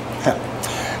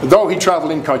 Though he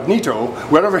traveled incognito,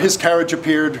 wherever his carriage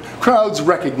appeared, crowds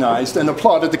recognized and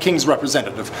applauded the King's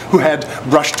representative, who had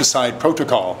brushed aside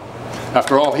protocol.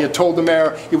 After all, he had told the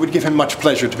mayor it would give him much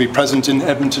pleasure to be present in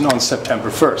Edmonton on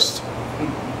September 1st.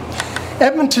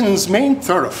 Edmonton's main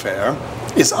thoroughfare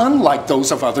is unlike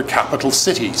those of other capital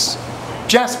cities.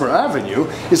 Jasper Avenue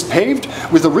is paved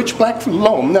with a rich black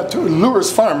loam that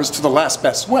lures farmers to the last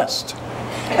best west.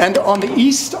 And on the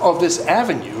east of this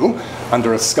avenue,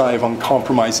 under a sky of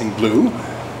uncompromising blue,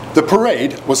 the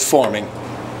parade was forming.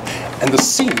 And the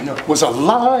scene was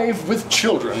alive with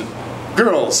children,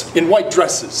 girls in white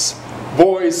dresses,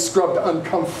 boys scrubbed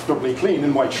uncomfortably clean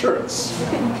in white shirts.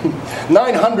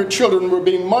 900 children were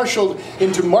being marshaled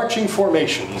into marching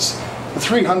formations.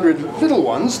 300 little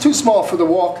ones, too small for the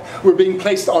walk, were being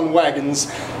placed on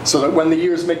wagons so that when the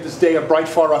years make this day a bright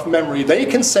far-off memory, they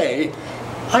can say,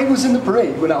 "I was in the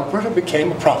parade when Alberta became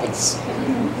a province."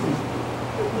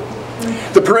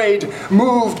 The parade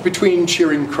moved between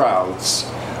cheering crowds,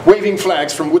 waving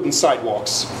flags from wooden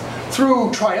sidewalks,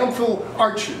 through triumphal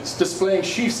arches displaying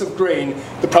sheaves of grain,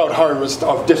 the proud harvest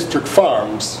of district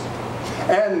farms,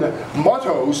 and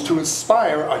mottos to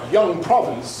inspire a young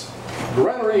province: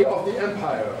 "Granary of the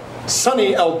Empire,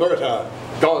 sunny Alberta,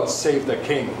 God save the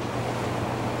King."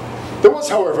 There was,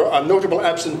 however, a notable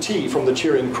absentee from the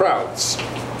cheering crowds: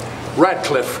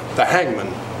 Radcliffe, the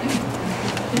hangman.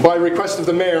 By request of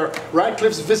the mayor,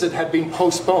 Radcliffe's visit had been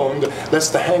postponed,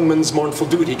 lest the hangman's mournful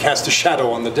duty cast a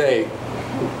shadow on the day.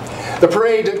 The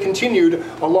parade had continued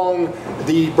along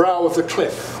the brow of the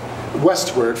cliff,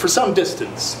 westward for some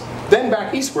distance, then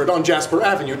back eastward on Jasper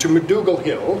Avenue to McDougall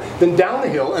Hill, then down the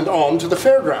hill and on to the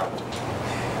fairground.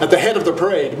 At the head of the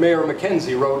parade, Mayor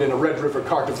Mackenzie rode in a Red River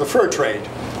cart of the fur trade,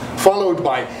 followed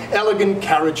by elegant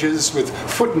carriages with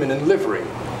footmen in livery,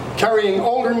 carrying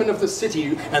aldermen of the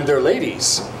city and their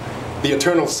ladies. The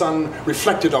eternal sun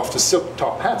reflected off the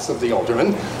silk-top hats of the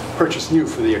aldermen, purchased new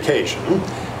for the occasion,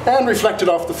 and reflected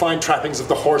off the fine trappings of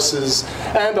the horses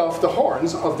and off the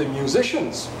horns of the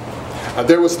musicians.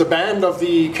 There was the band of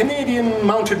the Canadian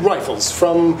Mounted Rifles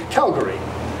from Calgary,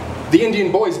 the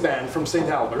Indian Boys Band from St.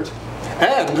 Albert,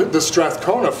 and the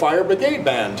Strathcona Fire Brigade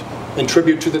Band, in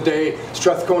tribute to the day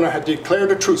Strathcona had declared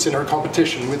a truce in her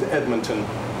competition with Edmonton.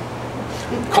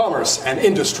 Commerce and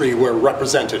industry were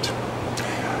represented.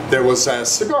 There was a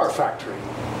cigar factory,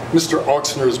 Mr.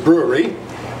 Oxner's brewery,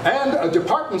 and a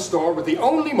department store with the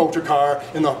only motor car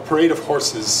in the parade of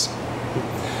horses.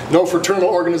 No fraternal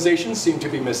organizations seemed to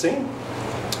be missing.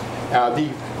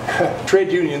 The trade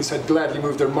unions had gladly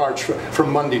moved their march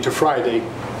from Monday to Friday.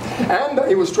 And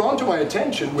it was drawn to my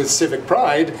attention with civic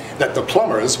pride that the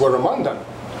plumbers were among them.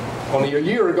 Only a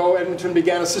year ago, Edmonton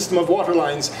began a system of water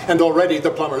lines, and already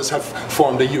the plumbers have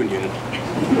formed a union.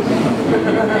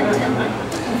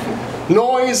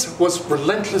 Noise was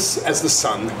relentless as the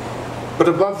sun, but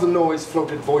above the noise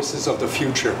floated voices of the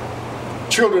future.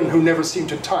 Children who never seemed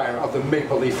to tire of the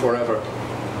maple leaf forever.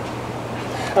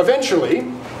 Eventually,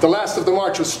 the last of the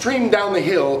march was streamed down the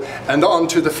hill and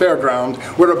onto the fairground,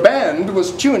 where a band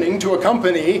was tuning to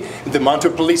accompany the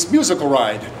Mounted Police musical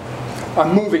ride. A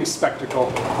moving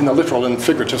spectacle in the literal and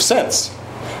figurative sense.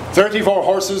 34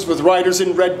 horses with riders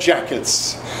in red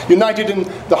jackets, united in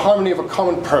the harmony of a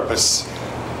common purpose,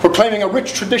 proclaiming a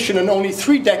rich tradition in only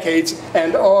 3 decades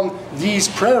and on these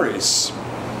prairies.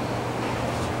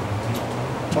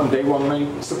 One day one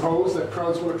may suppose that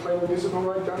crowds will acclaim a musical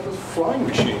ride down with flying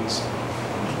machines.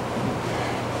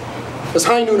 As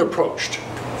high noon approached,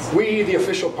 we, the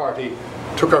official party,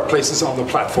 took our places on the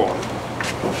platform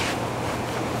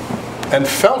and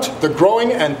felt the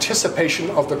growing anticipation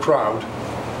of the crowd.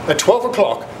 At 12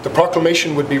 o'clock, the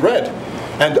proclamation would be read,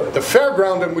 and the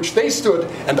fairground in which they stood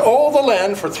and all the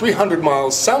land for 300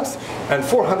 miles south and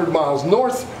 400 miles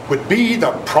north would be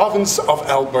the province of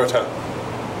Alberta.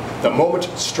 The moment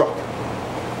struck.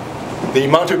 The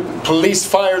Mounted Police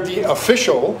fired the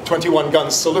official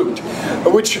 21-gun salute,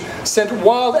 which sent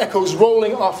wild echoes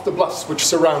rolling off the bluffs which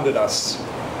surrounded us.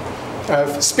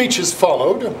 Speeches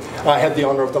followed. I had the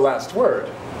honor of the last word.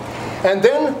 And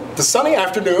then the sunny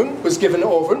afternoon was given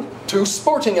over to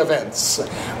sporting events,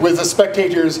 with the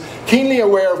spectators keenly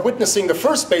aware of witnessing the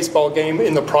first baseball game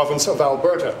in the province of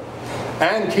Alberta,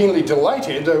 and keenly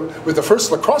delighted with the first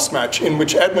lacrosse match in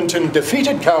which Edmonton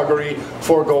defeated Calgary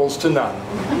 4-0.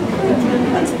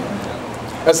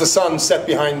 As the sun set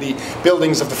behind the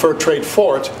buildings of the Fur Trade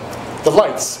Fort, the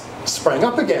lights sprang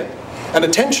up again, and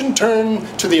attention turned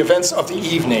to the events of the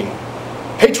evening.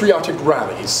 Patriotic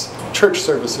rallies, church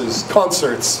services,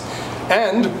 concerts,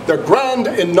 and the grand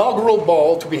inaugural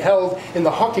ball to be held in the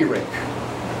hockey rink.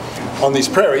 On these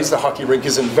prairies, the hockey rink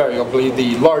is invariably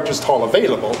the largest hall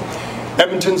available.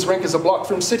 Edmonton's rink is a block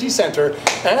from city centre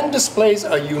and displays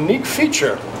a unique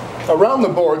feature. Around the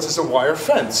boards is a wire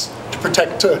fence to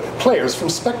protect players from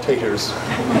spectators.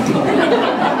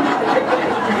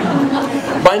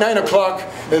 By 9 o'clock,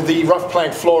 the rough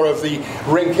plank floor of the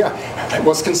rink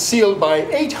was concealed by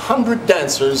 800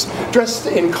 dancers dressed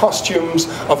in costumes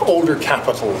of older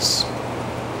capitals.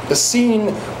 The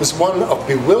scene was one of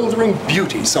bewildering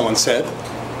beauty, someone said.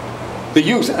 The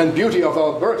youth and beauty of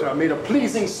Alberta made a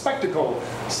pleasing spectacle,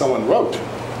 someone wrote.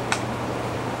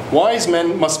 Wise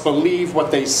men must believe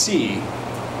what they see.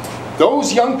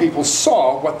 Those young people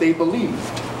saw what they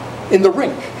believed. In the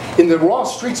rink, in the raw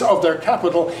streets of their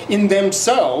capital, in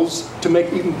themselves, to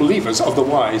make even believers of the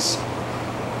wise.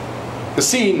 The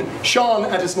scene shone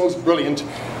at its most brilliant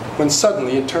when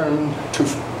suddenly it turned to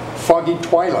foggy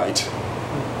twilight.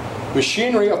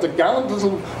 Machinery of the gallant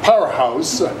little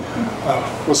powerhouse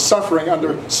was suffering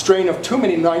under strain of too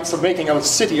many nights of making a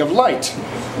city of light.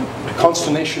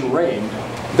 Consternation reigned.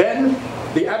 Then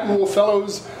the admirable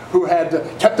fellows who had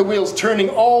kept the wheels turning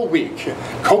all week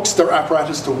coaxed their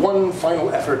apparatus to one final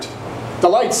effort. The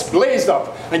lights blazed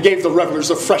up and gave the revelers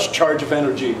a fresh charge of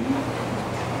energy.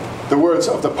 The words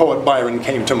of the poet Byron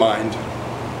came to mind.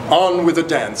 On with the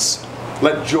dance,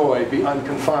 let joy be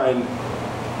unconfined.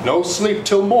 No sleep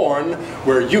till morn,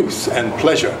 where youth and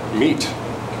pleasure meet.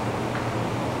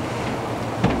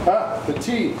 Ah, the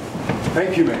tea.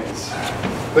 Thank you, mates.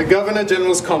 The Governor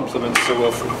General's compliments, Sir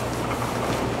Wilfrid.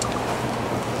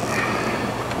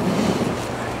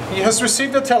 He has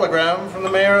received a telegram from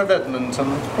the Mayor of Edmonton.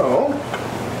 Oh?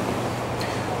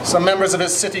 Some members of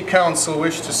his city council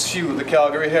wish to sue the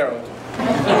Calgary Herald.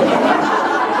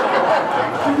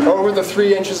 Over the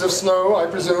 3 inches of snow, I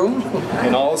presume?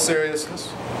 In all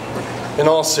seriousness. In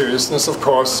all seriousness, of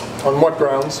course. On what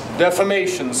grounds?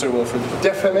 Defamation, Sir Wilfrid.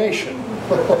 Defamation.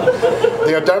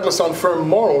 They are doubtless on firm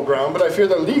moral ground, but I fear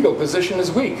their legal position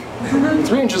is weak.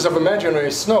 3 inches of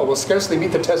imaginary snow will scarcely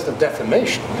meet the test of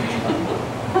defamation.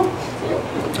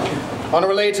 On a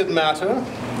related matter,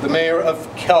 The mayor of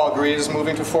Calgary is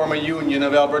moving to form a union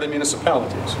of Alberta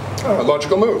municipalities. Oh, a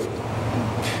logical move.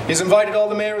 He's invited all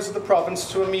the mayors of the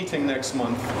province to a meeting next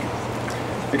month,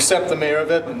 except the mayor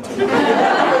of Edmonton.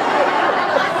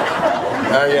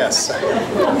 Yes.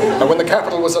 When the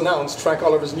capital was announced, Frank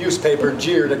Oliver's newspaper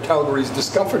jeered at Calgary's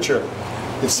discomfiture.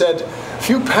 It said,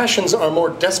 "Few passions are more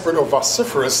desperate or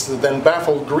vociferous than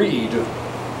baffled greed."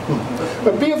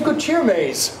 But be of good cheer,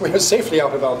 Mays. We are safely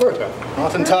out of Alberta.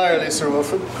 Not entirely, Sir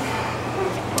Wilfrid.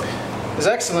 His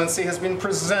Excellency has been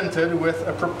presented with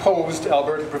a proposed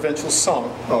Alberta provincial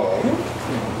song. Oh.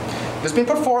 It has been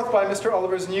put forth by Mr.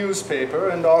 Oliver's newspaper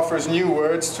and offers new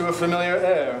words to a familiar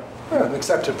air. Well, an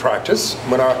accepted practice.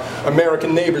 When our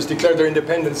American neighbours declared their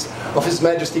independence of His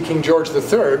Majesty King George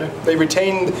III, they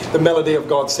retained the melody of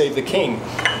God Save the King.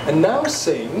 And now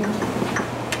sing,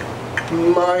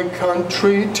 "My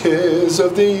country, 'tis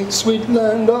of thee, sweet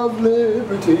land of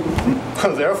liberty."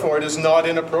 Therefore, it is not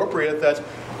inappropriate that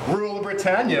rural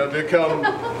Britannia become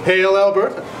Hail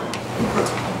Alberta.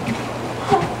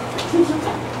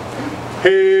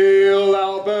 Hail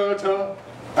Alberta,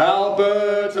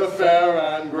 Alberta fair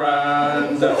and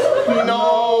grand,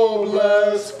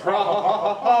 noblest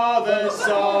province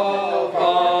of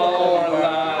our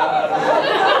land.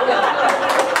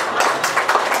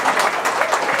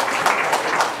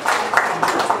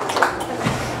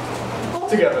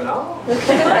 Together now.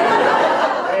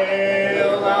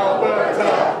 Hail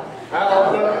Alberta,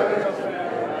 Alberta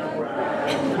fair and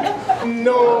grand,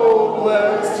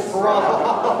 noblest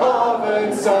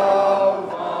province of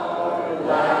our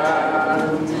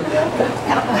land.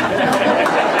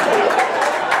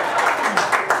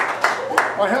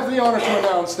 I have the honour to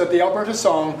announce that the Alberta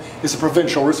song is a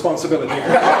provincial responsibility.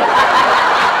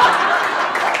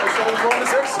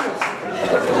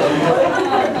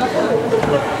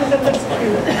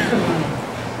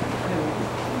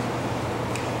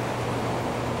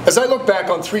 As I look back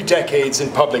on 3 decades in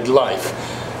public life,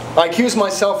 I accuse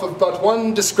myself of but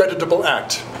one discreditable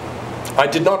act. I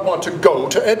did not want to go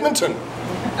to Edmonton.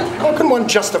 How can one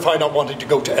justify not wanting to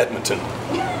go to Edmonton?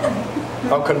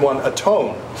 How can one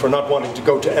atone for not wanting to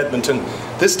go to Edmonton,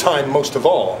 this time most of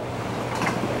all?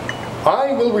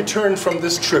 I will return from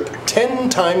this trip 10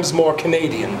 times more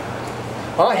Canadian.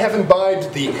 I have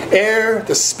imbibed the air,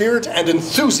 the spirit, and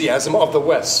enthusiasm of the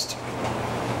West.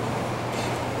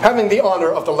 Having the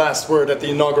honour of the last word at the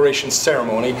inauguration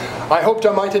ceremony, I hoped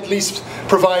I might at least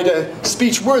provide a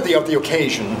speech worthy of the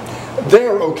occasion.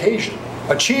 Their occasion,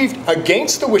 achieved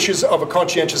against the wishes of a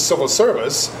conscientious civil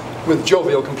service, with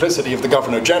jovial complicity of the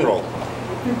Governor-General.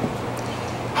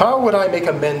 How would I make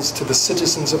amends to the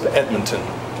citizens of Edmonton?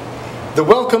 The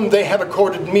welcome they had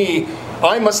accorded me,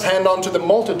 I must hand on to the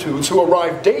multitudes who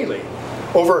arrive daily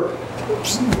over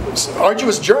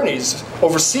arduous journeys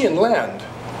over sea and land.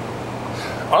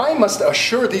 I must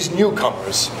assure these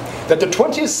newcomers that the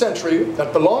 20th century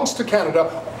that belongs to Canada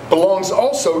belongs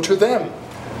also to them.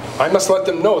 I must let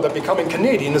them know that becoming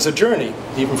Canadian is a journey,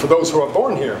 even for those who are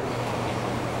born here.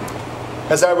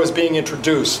 As I was being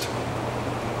introduced,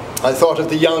 I thought of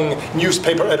the young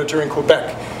newspaper editor in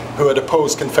Quebec who had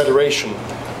opposed Confederation,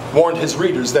 warned his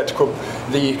readers that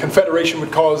the Confederation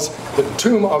would cause the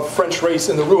tomb of French race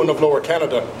in the ruin of Lower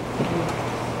Canada.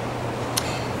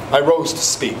 I rose to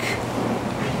speak.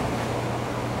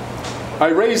 I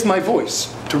raised my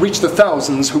voice to reach the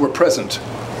thousands who were present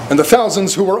and the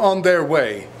thousands who were on their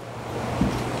way.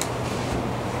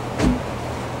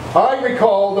 I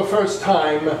recall the first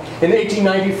time in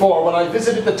 1894 when I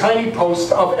visited the tiny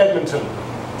post of Edmonton.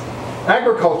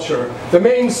 Agriculture, the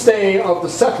mainstay of the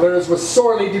settlers, was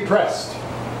sorely depressed.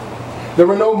 There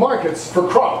were no markets for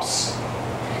crops.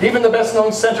 Even the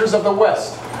best-known centres of the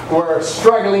West were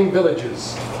straggling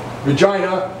villages.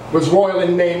 Regina was royal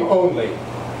in name only.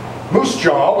 Moose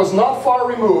Jaw was not far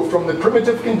removed from the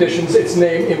primitive conditions its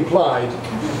name implied.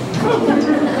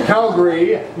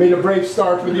 Calgary made a brave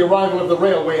start with the arrival of the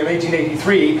railway in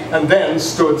 1883 and then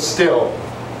stood still.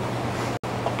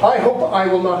 I hope I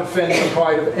will not offend the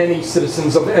pride of any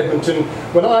citizens of Edmonton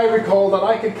when I recall that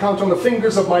I could count on the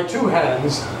fingers of my 2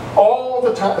 hands all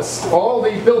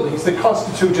the buildings that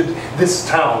constituted this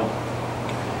town.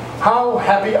 How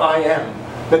happy I am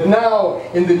that now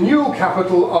in the new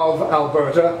capital of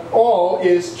Alberta, all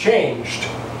is changed.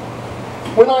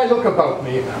 When I look about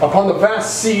me upon the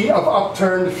vast sea of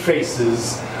upturned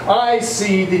faces, I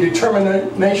see the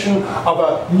determination of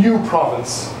a new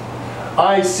province.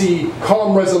 I see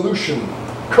calm resolution,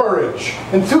 courage,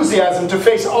 enthusiasm to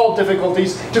face all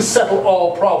difficulties, to settle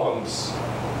all problems.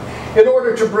 In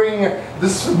order to bring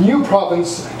this new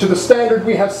province to the standard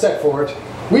we have set for it,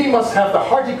 we must have the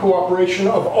hearty cooperation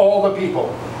of all the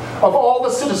people. of all the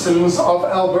citizens of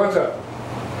Alberta.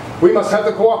 We must have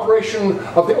the cooperation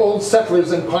of the old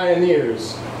settlers and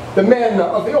pioneers, the men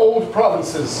of the old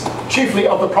provinces, chiefly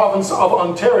of the province of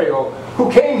Ontario,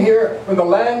 who came here when the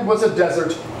land was a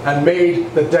desert and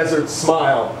made the desert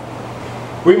smile.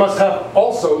 We must have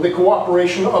also the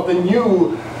cooperation of the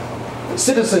new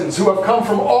citizens who have come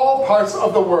from all parts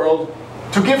of the world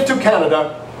to give to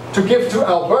Canada, to give to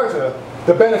Alberta,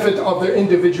 the benefit of their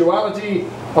individuality,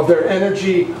 of their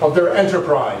energy, of their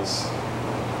enterprise.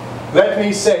 Let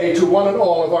me say to one and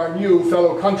all of our new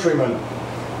fellow countrymen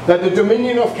that the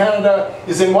Dominion of Canada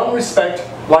is in one respect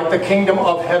like the kingdom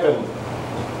of heaven.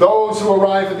 Those who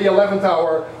arrive at the 11th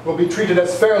hour will be treated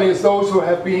as fairly as those who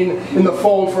have been in the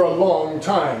fold for a long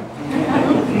time.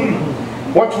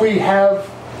 What we have,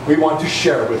 we want to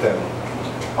share with them.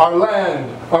 Our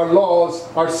land, our laws,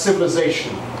 our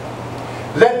civilization.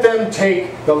 Let them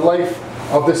take the life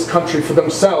of this country for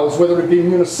themselves, whether it be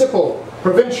municipal,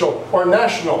 provincial, or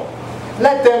national.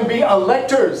 Let them be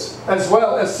electors as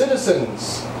well as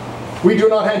citizens. We do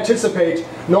not anticipate,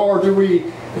 nor do we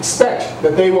expect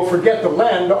that they will forget the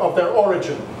land of their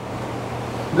origin.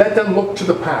 Let them look to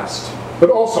the past, but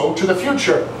also to the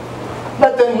future.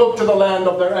 Let them look to the land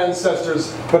of their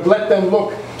ancestors, but let them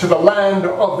look to the land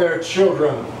of their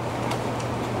children.